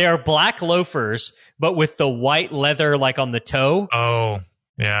 They are black loafers, but with the white leather like on the toe. Oh.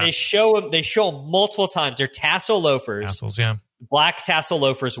 Yeah. They show them multiple times. They're tassel loafers. Tassels, yeah. Black tassel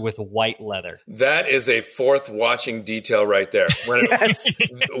loafers with white leather. That is a fourth watching detail right there.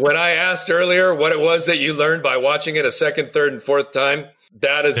 When I asked earlier what it was that you learned by watching it a second, third, and fourth time,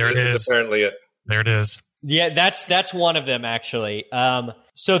 that is apparently it. There it is. Yeah, that's one of them actually.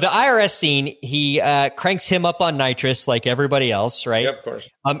 So the IRS scene, he cranks him up on nitrous like everybody else, right? Yep, of course.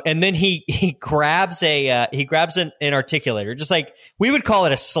 And then he grabs an articulator, just like we would call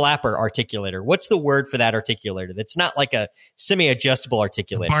it a slapper articulator. What's the word for that articulator? That's not like a semi-adjustable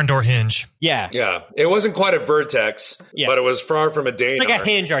articulator. Barn door hinge. Yeah. It wasn't quite a vertex, but it was far from a Dane. Like a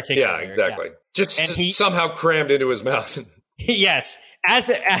hinge articulator. Yeah, exactly. Yeah. Just somehow crammed into his mouth. Yes. As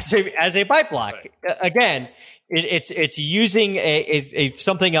a bite block. Right. Again, it's using a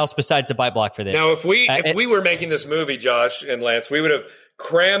something else besides a bite block for this. Now, if we were making this movie, Josh and Lance, we would have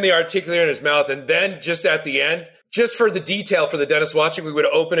crammed the articulator in his mouth, and then just at the end, just for the detail for the dentist watching, we would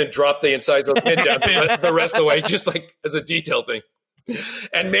open and drop the incisal pin down the rest of the way, just like as a detail thing.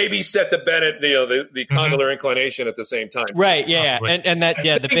 And maybe set the Bennett, the condylar inclination at the same time. Right, yeah. And that,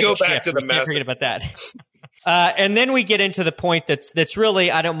 the Bennett go back shift. to the master. Forget about that. And then we get into the point that's really,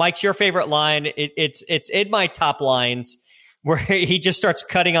 Mike's your favorite line. It's in my top lines where he just starts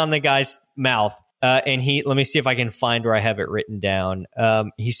cutting on the guy's mouth. And let me see if I can find where I have it written down.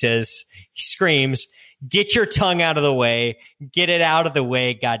 He screams, "Get your tongue out of the way, get it out of the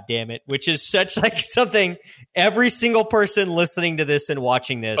way, God damn it," which is such like something every single person listening to this and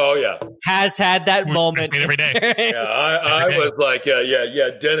watching this has had that moment every day. I was like,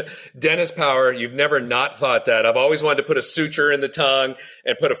 Dennis Power, you've never not thought that. I've always wanted to put a suture in the tongue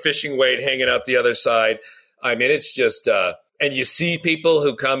and put a fishing weight hanging out the other side. I mean, it's just, and you see people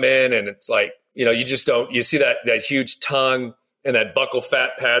who come in and it's like, you just don't, you see that huge tongue and that buccal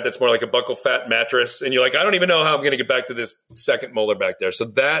fat pad that's more like a buccal fat mattress. And you're like, I don't even know how I'm going to get back to this second molar back there. So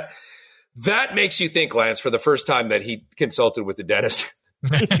that makes you think, Lance, for the first time that he consulted with the dentist.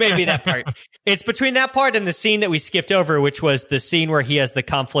 Maybe that part. It's between that part and the scene that we skipped over, which was the scene where he has the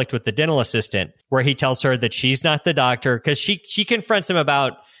conflict with the dental assistant, where he tells her that she's not the doctor, because she confronts him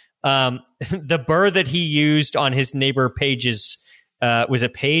about the burr that he used on his neighbor Paige's. Was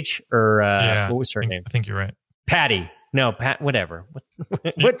it Paige or what was her name? I think you're right. Patty. No, Pat. Whatever.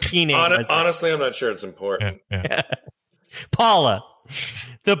 What key name? Honestly, I'm not sure it's important. Yeah. Paula.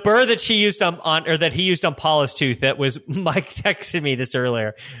 The burr that she used on or that he used on Paula's tooth, that was Mike texted me this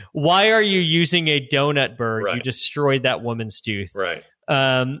earlier. Why are you using a donut burr? Right. You destroyed that woman's tooth. Right.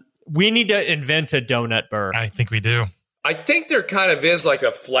 We need to invent a donut burr. I think we do. I think there kind of is like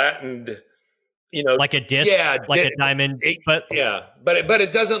a flattened, like a disc, a diamond. But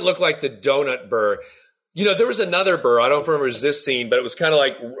it doesn't look like the donut burr. There was another burr. I don't remember if it was this scene, but it was kind of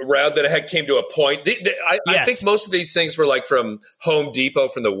like round that came to a point. I think most of these things were like from Home Depot,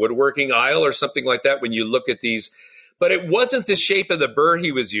 from the woodworking aisle or something like that. When you look at these, but it wasn't the shape of the burr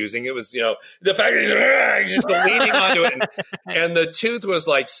he was using. It was, the fact that he's just leaning onto it, and the tooth was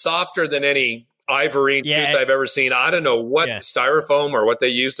like softer than any ivory tooth I've ever seen. I don't know what styrofoam or what they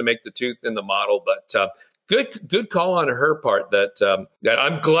used to make the tooth in the model, but. Good call on her part. That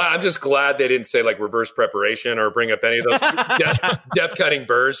I'm just glad they didn't say like reverse preparation or bring up any of those depth cutting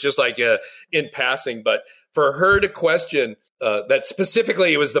burrs, just like in passing. But for her to question that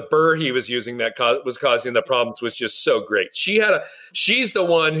specifically it was the burr he was using that was causing the problems was just so great. She's the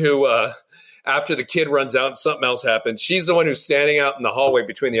one who after the kid runs out and something else happens, she's the one who's standing out in the hallway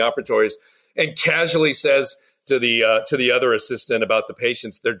between the operatories and casually says to the other assistant about the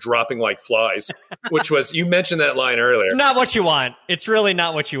patients, they're dropping like flies, which was, you mentioned that line earlier. Not what you want. It's really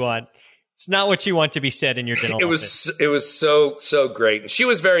not what you want. It's not what you want to be said in your dental office. It was so great. And she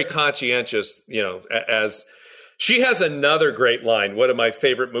was very conscientious, as she has another great line. One of my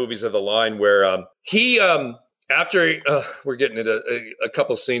favorite movies of the line where after we're getting into a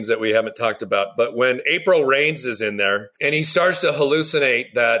couple scenes that we haven't talked about, but when April Raines is in there and he starts to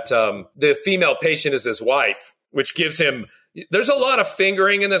hallucinate that the female patient is his wife, which gives him, there's a lot of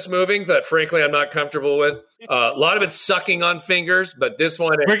fingering in this movie that frankly I'm not comfortable with. A lot of it's sucking on fingers, but this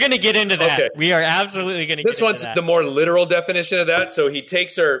one, we're going to get into that. Okay. We are absolutely going to get into that. This one's the more literal definition of that. So he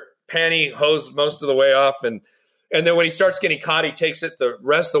takes her pantyhose most of the way off, and then when he starts getting caught, he takes it the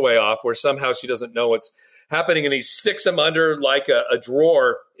rest of the way off, where somehow she doesn't know what's happening, and he sticks him under like a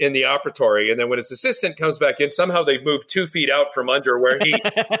drawer in the operatory. And then when his assistant comes back in, somehow they move 2 feet out from under where they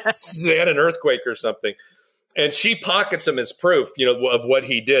had an earthquake or something. And she pockets him as proof, of what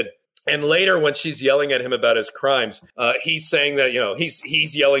he did. And later, when she's yelling at him about his crimes, he's saying that,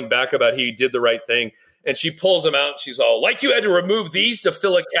 he's yelling back about he did the right thing. And she pulls him out and she's all, like you had to remove these to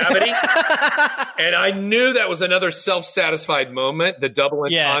fill a cavity. And I knew that was another self-satisfied moment, the double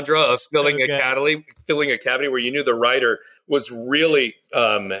entendre of filling a cavity where you knew the writer was really happy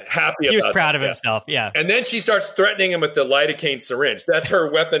about it. He was proud of himself, yeah. And then she starts threatening him with the lidocaine syringe. That's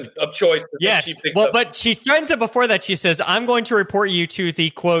her weapon of choice. Yes, but she threatens him before that. She says, I'm going to report you to the,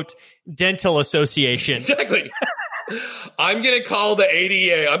 quote, dental association. Exactly. I'm going to call the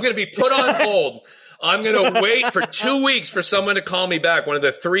ADA. I'm going to be put on hold. I'm going to wait for 2 weeks for someone to call me back, one of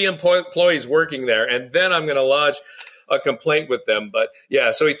the 3 employees working there, and then I'm going to lodge a complaint with them. But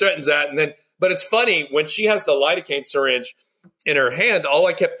yeah, so he threatens that. But it's funny, when she has the lidocaine syringe in her hand, all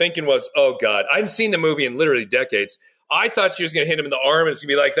I kept thinking was, oh God, I hadn't seen the movie in literally decades. I thought she was going to hit him in the arm, and it's going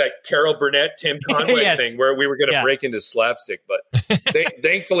to be like that Carol Burnett, Tim Conway thing where we were going to break into slapstick. But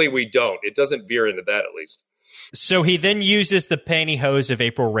thankfully we don't. It doesn't veer into that, at least. So he then uses the pantyhose of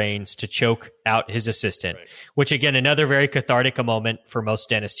April Raines to choke out his assistant, which again, another very cathartic moment for most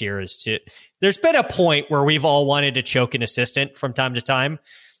dentists here is there's been a point where we've all wanted to choke an assistant from time to time.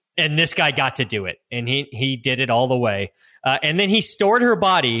 And this guy got to do it, and he did it all the way. And then he stored her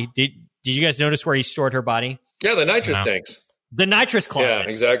body. Did you guys notice where he stored her body? Yeah, the nitrous tanks. The nitrous closet. Yeah,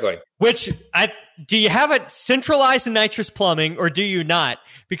 exactly. Which do you have it centralized in nitrous plumbing or do you not?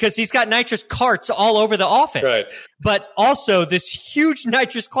 Because he's got nitrous carts all over the office. Right. But also this huge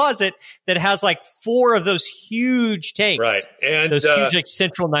nitrous closet that has like 4 of those huge tanks. Right. And those huge like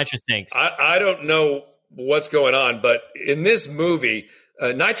central nitrous tanks. I don't know what's going on, but in this movie,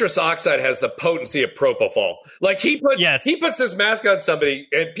 nitrous oxide has the potency of propofol. Like he puts this mask on somebody,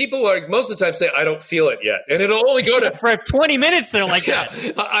 and people like most of the time say, "I don't feel it yet," and it'll only go to for 20 minutes. They're like, that.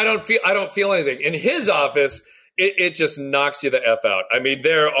 I don't feel anything. In his office, it just knocks you the F out. I mean,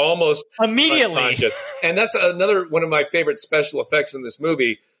 they're almost immediately, and that's another one of my favorite special effects in this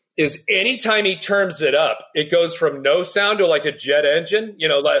movie. Is anytime he turns it up, it goes from no sound to like a jet engine.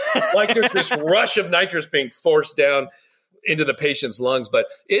 Like there's this rush of nitrous being forced down. into the patient's lungs. But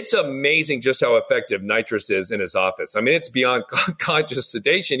it's amazing just how effective nitrous is in his office. I mean, it's beyond conscious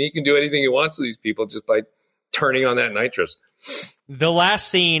sedation. He can do anything he wants to these people just by turning on that nitrous. The last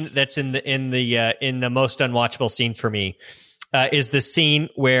scene that's in the most unwatchable scene for me is the scene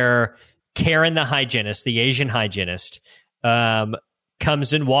where Karen, the hygienist, the Asian hygienist,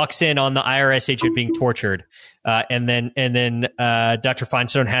 comes and walks in on the IRS agent being tortured, and then Dr.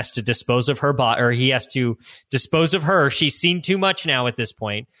 Feinstein has to dispose of her or he has to dispose of her. She's seen too much now at this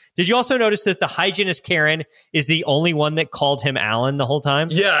point. Did you also notice that the hygienist Karen is the only one that called him Alan the whole time?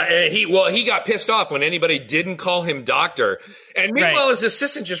 Yeah, he got pissed off when anybody didn't call him doctor, and meanwhile his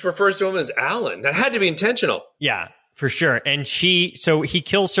assistant just refers to him as Alan. That had to be intentional. Yeah, for sure. And he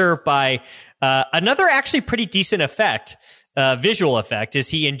kills her by another actually pretty decent effect. Visual effect is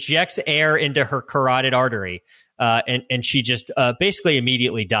he injects air into her carotid artery, and she just basically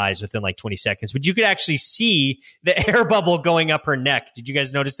immediately dies within like 20 seconds. But you could actually see the air bubble going up her neck. Did you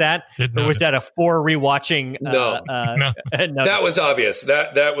guys notice that? Or was that a rewatching? No. That was obvious.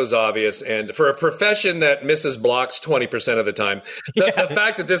 That was obvious. And for a profession that misses blocks 20% of the time, the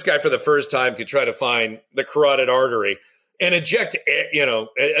fact that this guy for the first time could try to find the carotid artery and eject,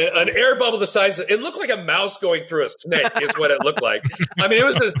 an air bubble the size of, it looked like a mouse going through a snake is what it looked like. I mean,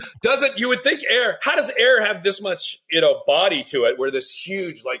 you would think air, how does air have this much, body to it where this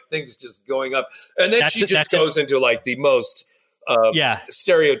huge, like, thing's just going up. And then she just goes into like the most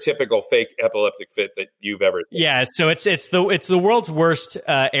stereotypical fake epileptic fit that you've ever seen. Yeah. So it's the world's worst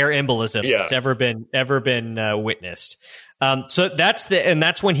air embolism that's ever been witnessed. So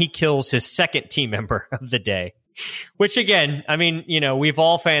that's when he kills his second team member of the day. Which again, I mean, we've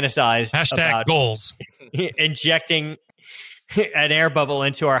all fantasized about goals injecting an air bubble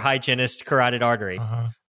into our hygienist carotid artery.